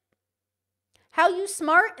pregnant? How you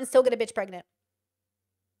smart and still get a bitch pregnant?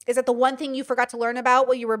 Is that the one thing you forgot to learn about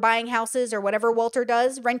while you were buying houses or whatever Walter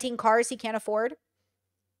does, renting cars he can't afford?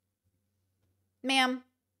 Ma'am.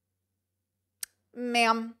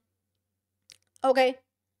 Ma'am. Okay.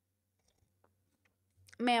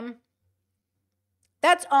 Ma'am.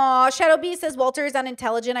 That's, Shadow B says Walter is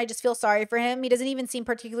unintelligent. I just feel sorry for him. He doesn't even seem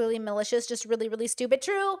particularly malicious, just really, really stupid.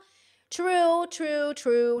 True.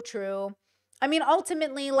 I mean,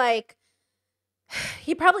 ultimately, like,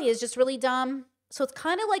 he probably is just really dumb. So it's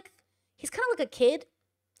kind of like, he's kind of like a kid.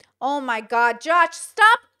 Oh my God. Josh,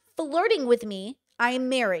 stop flirting with me. I am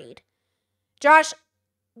married. Josh,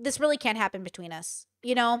 this really can't happen between us.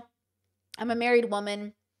 You know, I'm a married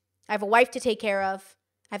woman. I have a wife to take care of.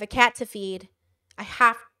 I have a cat to feed. I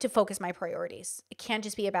have to focus my priorities. It can't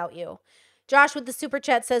just be about you. Josh with the super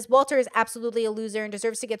chat says, Walter is absolutely a loser and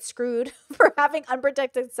deserves to get screwed for having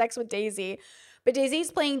unprotected sex with Daisy. But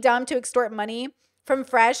Daisy's playing dumb to extort money from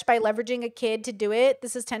Fresh by leveraging a kid to do it.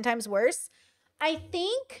 This is 10 times worse. I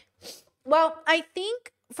think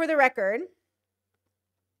for the record,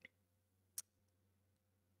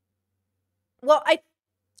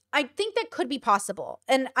 I think that could be possible.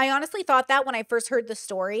 And I honestly thought that when I first heard the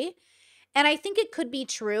story. And I think it could be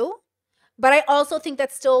true. But I also think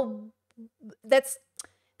that's kind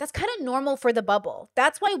of normal for the bubble.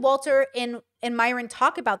 That's why Walter and Myron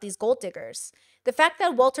talk about these gold diggers. The fact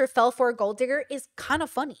that Walter fell for a gold digger is kind of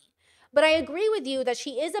funny. But I agree with you that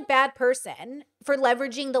she is a bad person for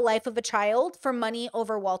leveraging the life of a child for money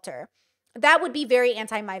over Walter. That would be very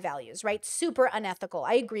anti my values, right? Super unethical.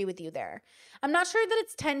 I agree with you there. I'm not sure that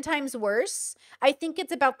it's 10 times worse. I think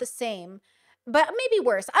it's about the same, but maybe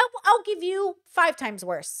worse. I'll give you 5 times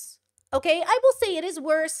worse. Okay? I will say it is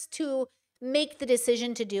worse to make the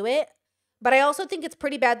decision to do it, but I also think it's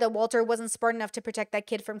pretty bad that Walter wasn't smart enough to protect that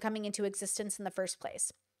kid from coming into existence in the first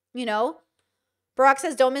place. You know? Barack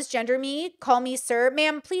says, don't misgender me. Call me sir.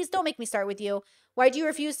 Ma'am, please don't make me start with you. Why do you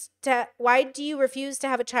refuse to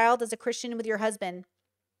have a child as a Christian with your husband?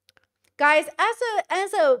 Guys,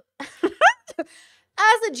 as a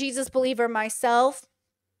Jesus believer myself,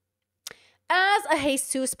 as a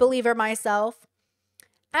Jesus believer myself,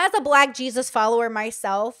 as a Black Jesus follower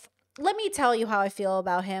myself, let me tell you how I feel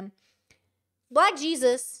about him. Black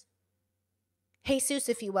Jesus, Jesus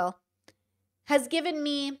if you will, has given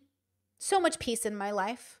me so much peace in my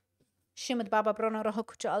life.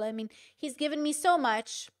 I mean, he's given me so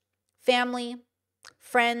much. Family,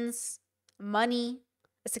 friends, money,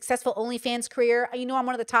 a successful OnlyFans career. You know, I'm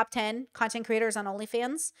one of the top 10 content creators on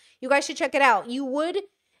OnlyFans. You guys should check it out. You would.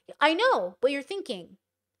 I know what you're thinking,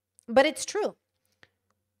 but it's true.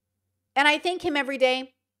 And I thank him every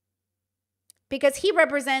day because he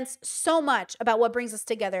represents so much about what brings us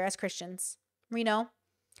together as Christians. You know,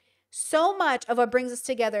 so much of what brings us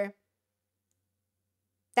together.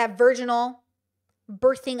 That virginal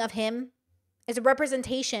birthing of him is a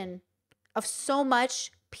representation of so much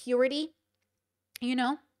purity, you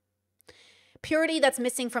know? Purity that's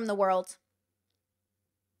missing from the world.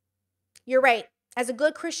 You're right. As a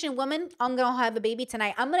good Christian woman, I'm going to have a baby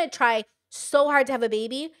tonight. I'm going to try so hard to have a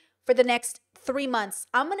baby for the next 3 months.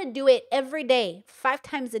 I'm going to do it every day, 5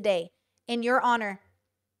 times a day, in your honor,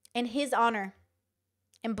 in his honor,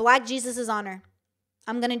 in Black Jesus's honor.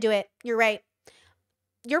 I'm going to do it. You're right.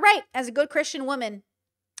 You're right. As a good Christian woman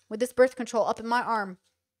with this birth control up in my arm,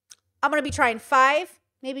 I'm going to be trying 5,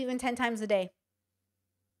 maybe even 10 times a day.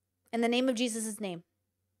 In the name of Jesus' name.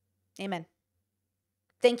 Amen.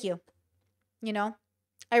 Thank you. You know,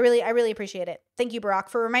 I really appreciate it. Thank you, Barack,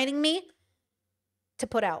 for reminding me to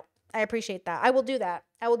put out. I appreciate that. I will do that.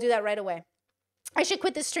 I will do that right away. I should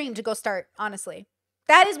quit this stream to go start, honestly.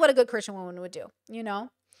 That is what a good Christian woman would do, you know?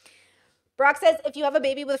 Barack says, if you have a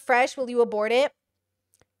baby with Fresh, will you abort it?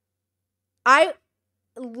 I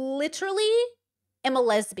literally am a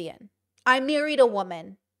lesbian. I married a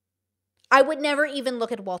woman. I would never even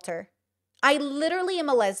look at Walter. I literally am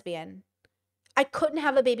a lesbian. I couldn't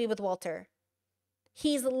have a baby with Walter.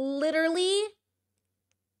 He's literally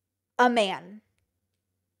a man.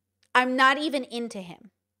 I'm not even into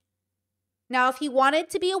him. Now, if he wanted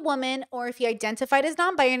to be a woman or if he identified as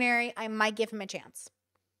non-binary, I might give him a chance.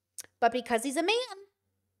 But because he's a man,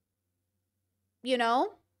 you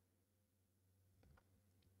know?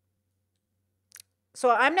 So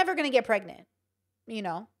I'm never going to get pregnant, you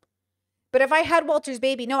know? But if I had Walter's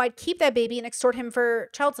baby, no, I'd keep that baby and extort him for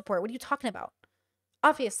child support. What are you talking about?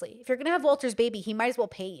 Obviously, if you're going to have Walter's baby, he might as well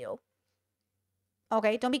pay you.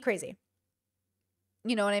 Okay? Don't be crazy.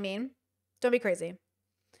 You know what I mean? Don't be crazy.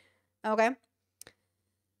 Okay?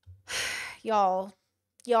 Y'all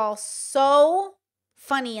so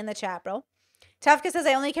funny in the chat, bro. Tafka says,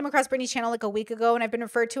 I only came across Brittany's channel like a week ago and I've been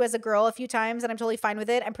referred to as a girl a few times and I'm totally fine with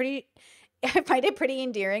it. I find it pretty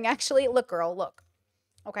endearing, actually. Look, girl, look.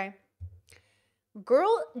 Okay?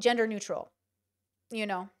 Girl, gender neutral, you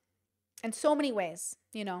know, in so many ways,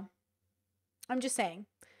 you know. I'm just saying.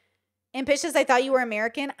 Ambitious, I thought you were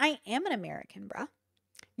American. I am an American, bruh.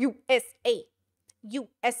 USA.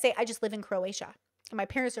 USA. I just live in Croatia. And my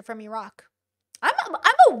parents are from Iraq. I'm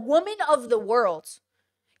a woman of the world.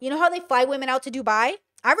 You know how they fly women out to Dubai?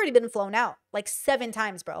 I've already been flown out like 7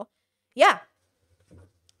 times, bro. Yeah.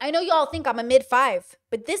 I know y'all think I'm a mid-5,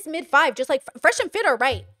 but this mid-5, just like Fresh and Fit are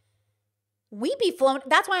right. We be flown.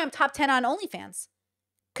 That's why I'm top 10 on OnlyFans.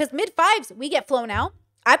 Because mid-5s, we get flown out.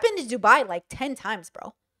 I've been to Dubai like 10 times,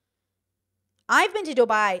 bro. I've been to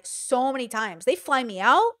Dubai so many times. They fly me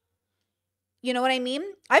out. You know what I mean?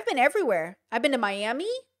 I've been everywhere. I've been to Miami.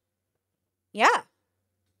 Yeah.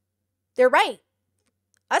 They're right.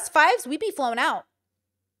 Us 5s, we be flown out.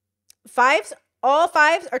 5s, all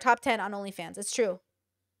 5s are top 10 on OnlyFans. It's true.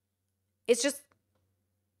 It's just,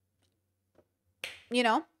 you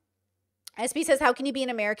know. SB says, how can you be an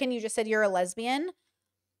American? You just said you're a lesbian.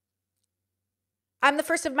 I'm the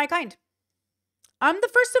first of my kind. I'm the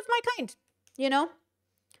first of my kind. You know?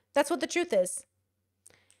 That's what the truth is.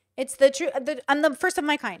 It's the truth. I'm the first of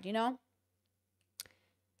my kind, you know?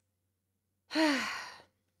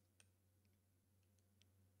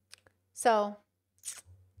 So,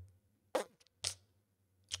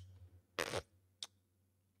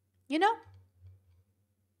 you know?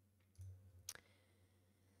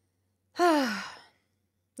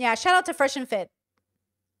 Yeah, shout out to Fresh and Fit.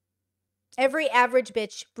 Every average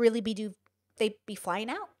bitch really they be flying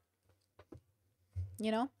out.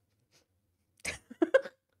 You know?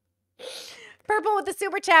 Purple with the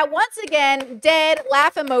super chat. Once again, dead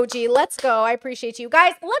laugh emoji. Let's go. I appreciate you.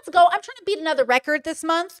 Guys, let's go. I'm trying to beat another record this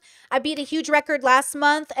month. I beat a huge record last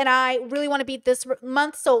month, and I really want to beat this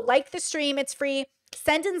month. So like the stream. It's free.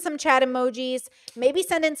 Send in some chat emojis. Maybe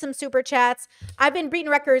send in some super chats. I've been beating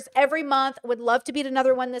records every month. Would love to beat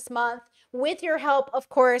another one this month. With your help, of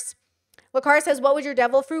course. Lakar says, what would your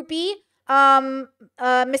devil fruit be?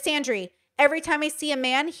 Misandry. Every time I see a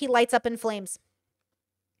man, he lights up in flames.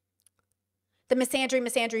 The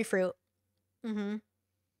misandry fruit.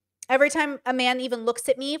 Every time a man even looks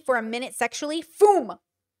at me for a minute sexually, boom.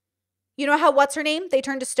 You know how, what's her name? They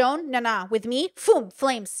turn to stone? Nah. With me, boom,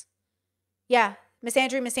 flames. Yeah,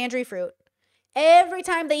 misandry fruit. Every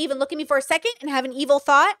time they even look at me for a second and have an evil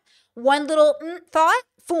thought, one little thought,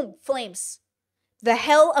 boom, flames. The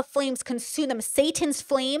hell of flames consume them. Satan's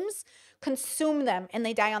flames consume them and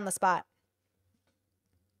they die on the spot.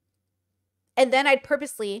 And then I'd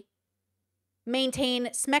purposely maintain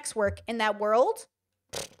Smeck's work in that world.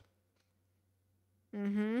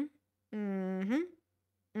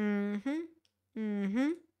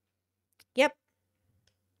 Yep.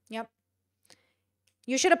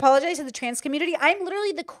 You should apologize to the trans community. I'm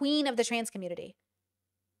literally the queen of the trans community.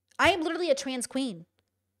 I am literally a trans queen.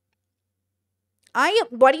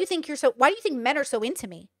 Why do you think men are so into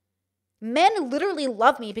me? Men literally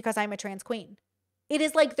love me because I'm a trans queen. It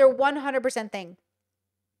is like their 100% thing.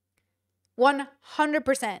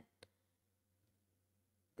 100%.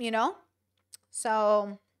 You know?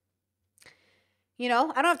 So, you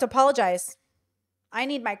know, I don't have to apologize. I'm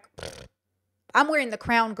wearing the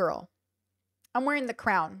crown, girl. I'm wearing the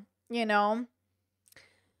crown, you know?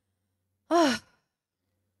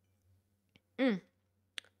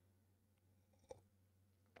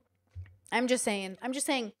 I'm just saying,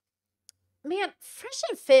 man, Fresh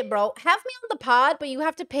and Fit, bro. Have me on the pod, but you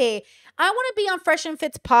have to pay. I want to be on Fresh and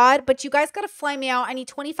Fit's pod, but you guys got to fly me out. I need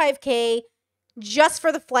 $25K just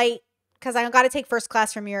for the flight because I got to take first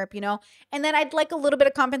class from Europe, you know? And then I'd like a little bit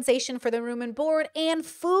of compensation for the room and board and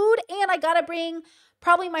food. And I got to bring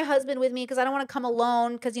probably my husband with me because I don't want to come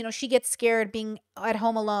alone because, you know, she gets scared being at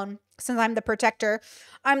home alone since I'm the protector.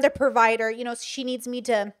 I'm the provider. You know, she needs me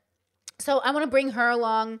to. So I want to bring her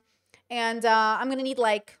along. And I'm going to need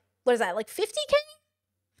like, what is that, like 50K?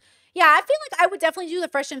 Yeah, I feel like I would definitely do the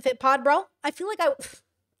Fresh and Fit pod, bro. I feel like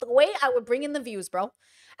the way I would bring in the views, bro.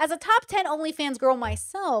 As a top 10 OnlyFans girl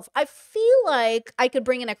myself, I feel like I could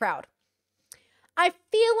bring in a crowd. I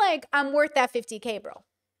feel like I'm worth that 50K, bro.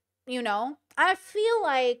 You know? I feel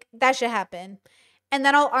like that should happen. And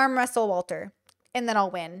then I'll arm wrestle Walter. And then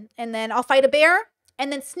I'll win. And then I'll fight a bear.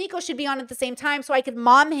 And then Sneeko should be on at the same time so I could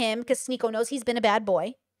mom him because Sneeko knows he's been a bad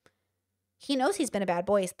boy. He knows he's been a bad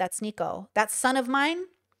boy. That's Sneeko. That son of mine,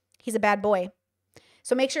 he's a bad boy.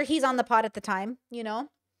 So make sure he's on the pod at the time, you know?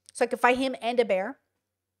 So I could fight him and a bear,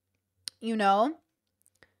 you know?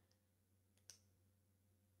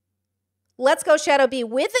 Let's go, Shadow B.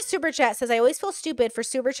 With a super chat says, I always feel stupid for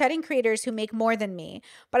super chatting creators who make more than me,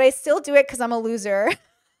 but I still do it because I'm a loser.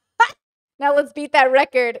 Now let's beat that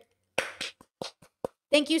record.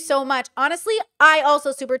 Thank you so much. Honestly, I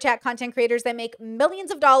also super chat content creators that make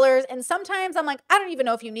millions of dollars. And sometimes I'm like, I don't even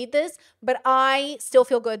know if you need this, but I still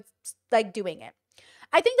feel good like doing it.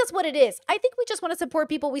 I think that's what it is. I think we just want to support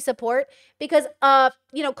people we support because,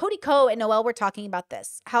 you know, Cody Ko and Noelle were talking about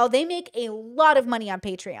this, how they make a lot of money on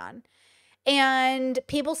Patreon and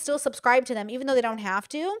people still subscribe to them even though they don't have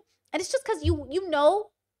to. And it's just because you know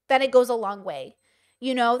that it goes a long way.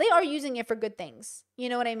 You know, they are using it for good things. You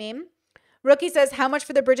know what I mean? Rookie says, how much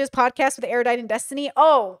for the Bridges podcast with Erudite and Destiny?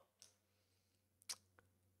 Oh,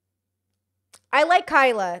 I like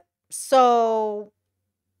Kyla. So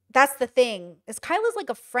that's the thing. Is Kyla's like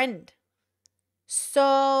a friend.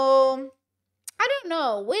 So I don't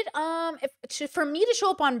know. For me to show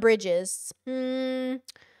up on Bridges, you know,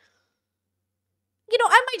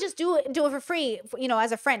 I might just do it for free, you know,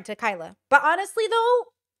 as a friend to Kyla. But honestly though,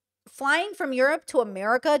 flying from Europe to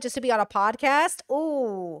America just to be on a podcast,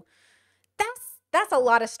 ooh. That's a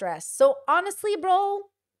lot of stress. So honestly, bro,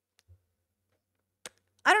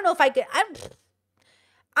 I don't know if I could.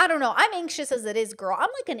 I don't know. I'm anxious as it is, girl. I'm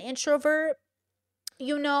like an introvert,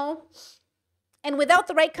 you know, and without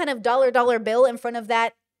the right kind of dollar bill in front of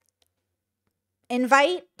that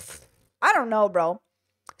invite, I don't know, bro.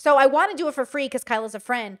 So I want to do it for free because Kyla's a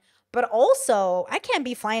friend, but also I can't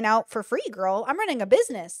be flying out for free, girl. I'm running a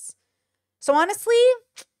business. So honestly,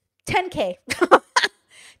 10K.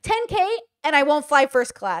 10K and I won't fly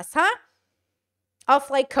first class, huh? I'll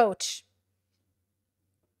fly coach.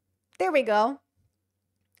 There we go.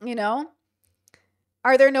 You know?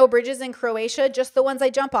 Are there no bridges in Croatia? Just the ones I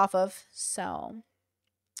jump off of. So,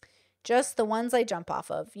 just the ones I jump off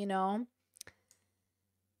of, you know?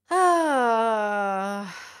 You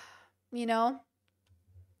know?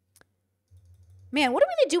 Man, what are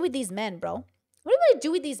we going to do with these men, bro? What are we going to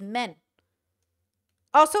do with these men?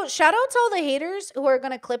 Also, shout out to all the haters who are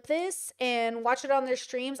going to clip this and watch it on their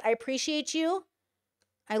streams. I appreciate you.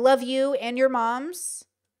 I love you and your moms.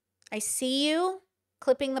 I see you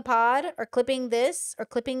clipping the pod or clipping this or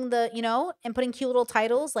clipping the, you know, and putting cute little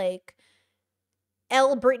titles like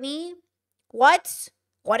Brittany. What?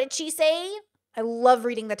 What did she say? I love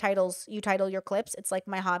reading the titles you title your clips. It's like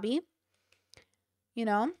my hobby. You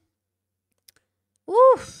know?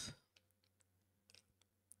 Oof.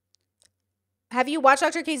 Have you watched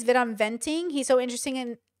Dr. K's vid on venting? He's so interesting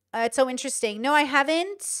and it's so interesting. No, I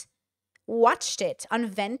haven't watched it. On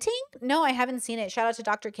venting? No, I haven't seen it. Shout out to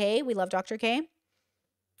Dr. K. We love Dr. K.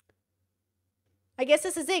 I guess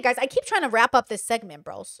this is it, guys. I keep trying to wrap up this segment,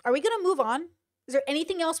 bros. Are we going to move on? Is there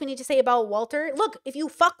anything else we need to say about Walter? Look, if you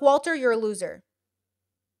fuck Walter, you're a loser.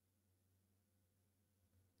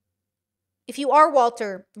 If you are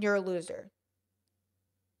Walter, you're a loser.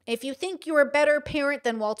 If you think you're a better parent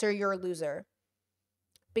than Walter, you're a loser.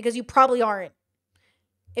 Because you probably aren't.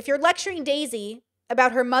 If you're lecturing Daisy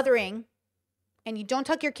about her mothering and you don't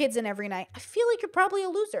tuck your kids in every night, I feel like you're probably a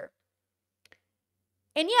loser.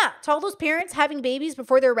 And yeah, to all those parents having babies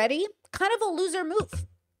before they're ready, kind of a loser move.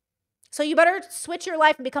 So you better switch your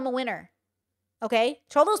life and become a winner. Okay?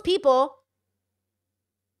 To all those people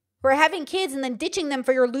who are having kids and then ditching them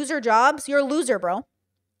for your loser jobs, you're a loser, bro.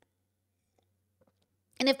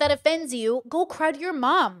 And if that offends you, go cry to your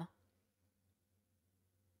mom.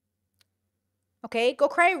 Okay? Go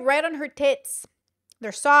cry right on her tits.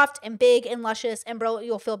 They're soft and big and luscious, and bro,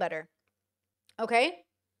 you'll feel better. Okay?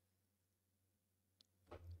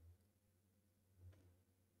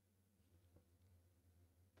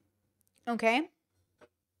 Okay?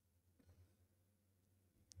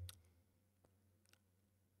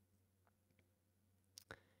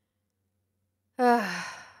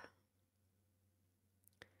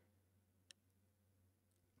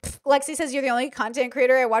 Lexi says you're the only content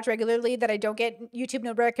creator I watch regularly that I don't get YouTube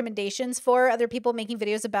no recommendations for. Other people making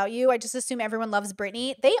videos about you. I just assume everyone loves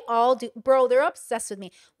Brittany. They all do. Bro, they're obsessed with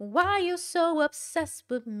me. Why you so obsessed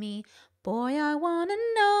with me? Boy, I want to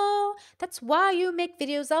know. That's why you make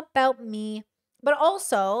videos about me. But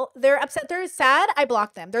also, they're upset. They're sad. I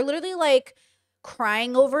block them. They're literally like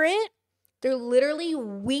crying over it. They're literally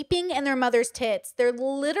weeping in their mother's tits. They're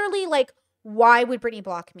literally like, why would Brittany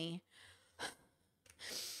block me?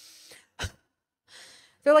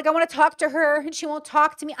 They're like, I want to talk to her and she won't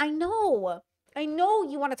talk to me. I know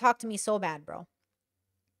you want to talk to me so bad, bro.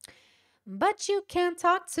 But you can't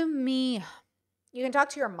talk to me. You can talk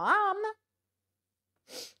to your mom.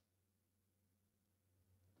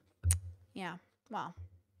 Yeah, well.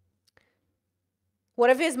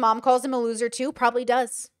 What if his mom calls him a loser too? Probably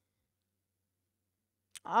does.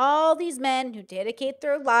 All these men who dedicate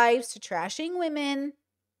their lives to trashing women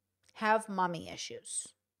have mommy issues.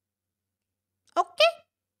 Okay.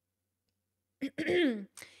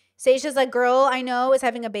 Seisha's a girl I know is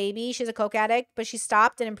having a baby. She's a coke addict, but she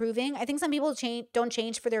stopped and improving. I think some people don't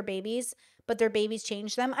change for their babies, but their babies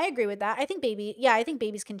change them. I agree with that. I think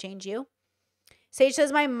babies can change you. Sage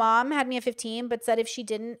says, my mom had me at 15, but said if she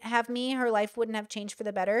didn't have me, her life wouldn't have changed for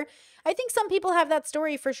the better. I think some people have that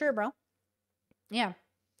story for sure, bro. Yeah.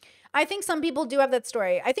 I think some people do have that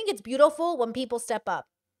story. I think it's beautiful when people step up.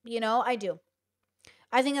 You know, I do.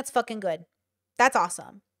 I think that's fucking good. That's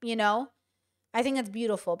awesome. You know? I think that's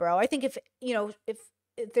beautiful, bro. I think if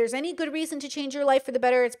there's any good reason to change your life for the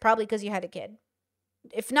better, it's probably because you had a kid.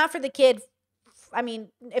 If not for the kid,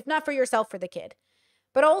 if not for yourself, for the kid.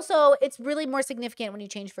 But also, it's really more significant when you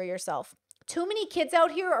change for yourself. Too many kids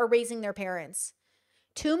out here are raising their parents.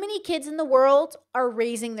 Too many kids in the world are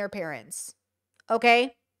raising their parents.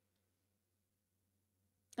 Okay?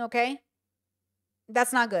 Okay?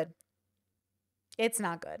 That's not good. It's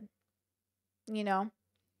not good. You know?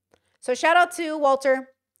 So shout out to Walter.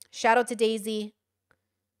 Shout out to Daisy.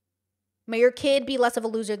 May your kid be less of a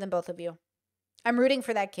loser than both of you. I'm rooting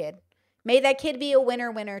for that kid. May that kid be a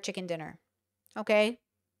winner chicken dinner. Okay?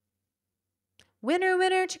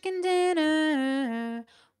 Winner chicken dinner.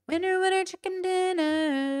 Winner chicken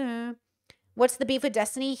dinner. What's the beef with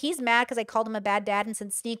Destiny? He's mad because I called him a bad dad and said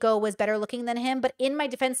Sneeko was better looking than him. But in my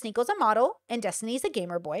defense, Sneeko's a model and Destiny's a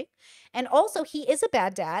gamer boy. And also, he is a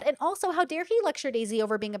bad dad. And also, how dare he lecture Daisy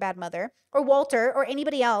over being a bad mother or Walter or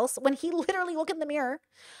anybody else when he literally look in the mirror.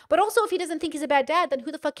 But also, if he doesn't think he's a bad dad, then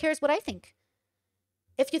who the fuck cares what I think?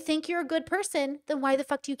 If you think you're a good person, then why the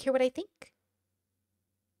fuck do you care what I think?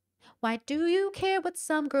 Why do you care what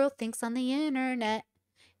some girl thinks on the internet?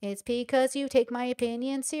 It's because you take my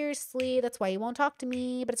opinion seriously. That's why you won't talk to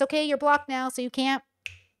me. But it's okay. You're blocked now, so you can't.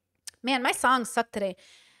 Man, my songs suck today.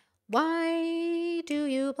 Why do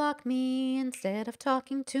you block me instead of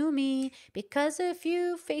talking to me? Because if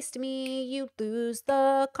you faced me, you'd lose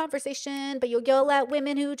the conversation. But you'll yell at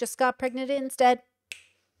women who just got pregnant instead.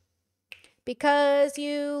 Because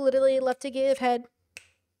you literally love to give head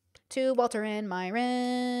to Walter and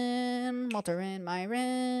Myron. Walter and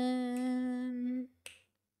Myron.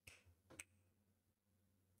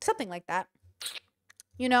 Something like that.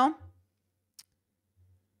 You know?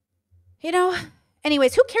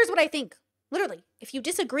 Anyways, who cares what I think? Literally, if you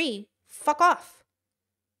disagree, fuck off.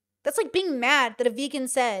 That's like being mad that a vegan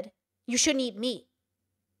said you shouldn't eat meat.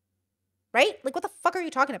 Right? Like, what the fuck are you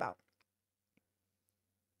talking about?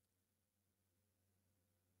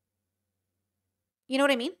 You know what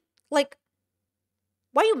I mean? Like,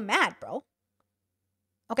 why are you mad, bro?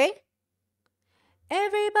 Okay?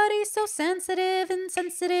 Everybody's so sensitive and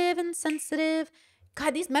sensitive and sensitive.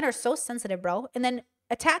 God, these men are so sensitive, bro. And then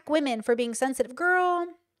attack women for being sensitive. Girl.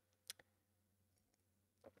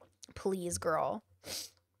 Please, girl.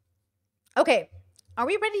 Okay. Are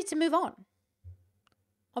we ready to move on?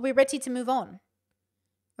 Are we ready to move on?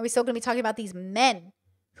 Are we still going to be talking about these men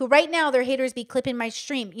who right now their haters be clipping my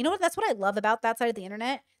stream? You know what? That's what I love about that side of the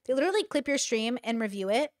internet. They literally clip your stream and review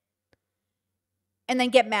it and then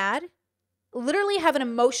get mad. Literally have an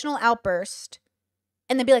emotional outburst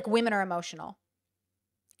and then be like, women are emotional.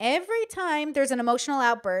 Every time there's an emotional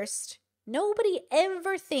outburst, nobody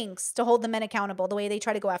ever thinks to hold the men accountable the way they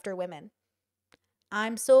try to go after women.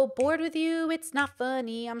 I'm so bored with you, it's not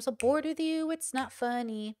funny. I'm so bored with you, it's not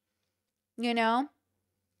funny. You know?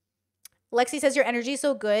 Lexi says your energy is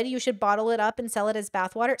so good, you should bottle it up and sell it as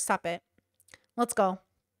bathwater. Stop it. Let's go.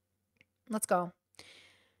 Let's go.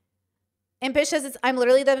 Impish says, I'm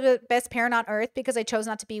literally the best parent on earth because I chose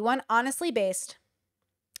not to be one. Honestly, based.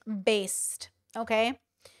 Okay?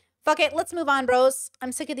 Fuck it. Let's move on, bros.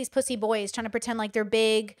 I'm sick of these pussy boys trying to pretend like they're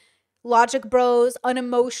big, logic bros,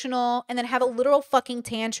 unemotional, and then have a literal fucking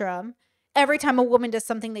tantrum every time a woman does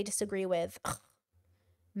something they disagree with. Ugh.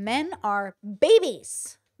 Men are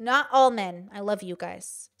babies. Not all men. I love you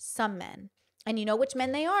guys. Some men. And you know which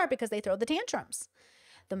men they are because they throw the tantrums.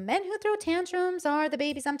 The men who throw tantrums are the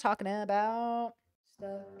babies I'm talking about.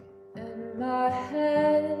 Stuck in my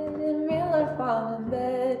head, in real life I'm in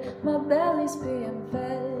bed. My belly's being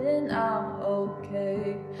fed and I'm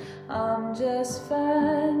okay. I'm just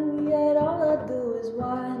fine, yet all I do is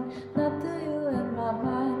whine. Not to you in my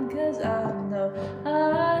mind, cause I know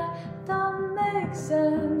I don't make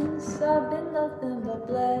sense. I've been nothing but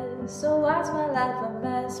blessed, so why's my life a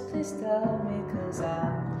mess? Please tell me, cause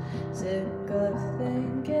I'm sick of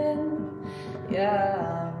thinking.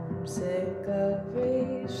 Yeah, I'm sick of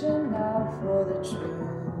reaching out for the truth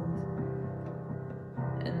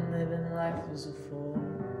and living life as a fool.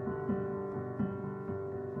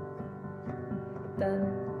 Dun,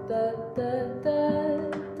 da, da, da, da,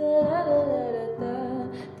 da, da, da, da,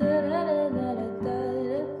 da.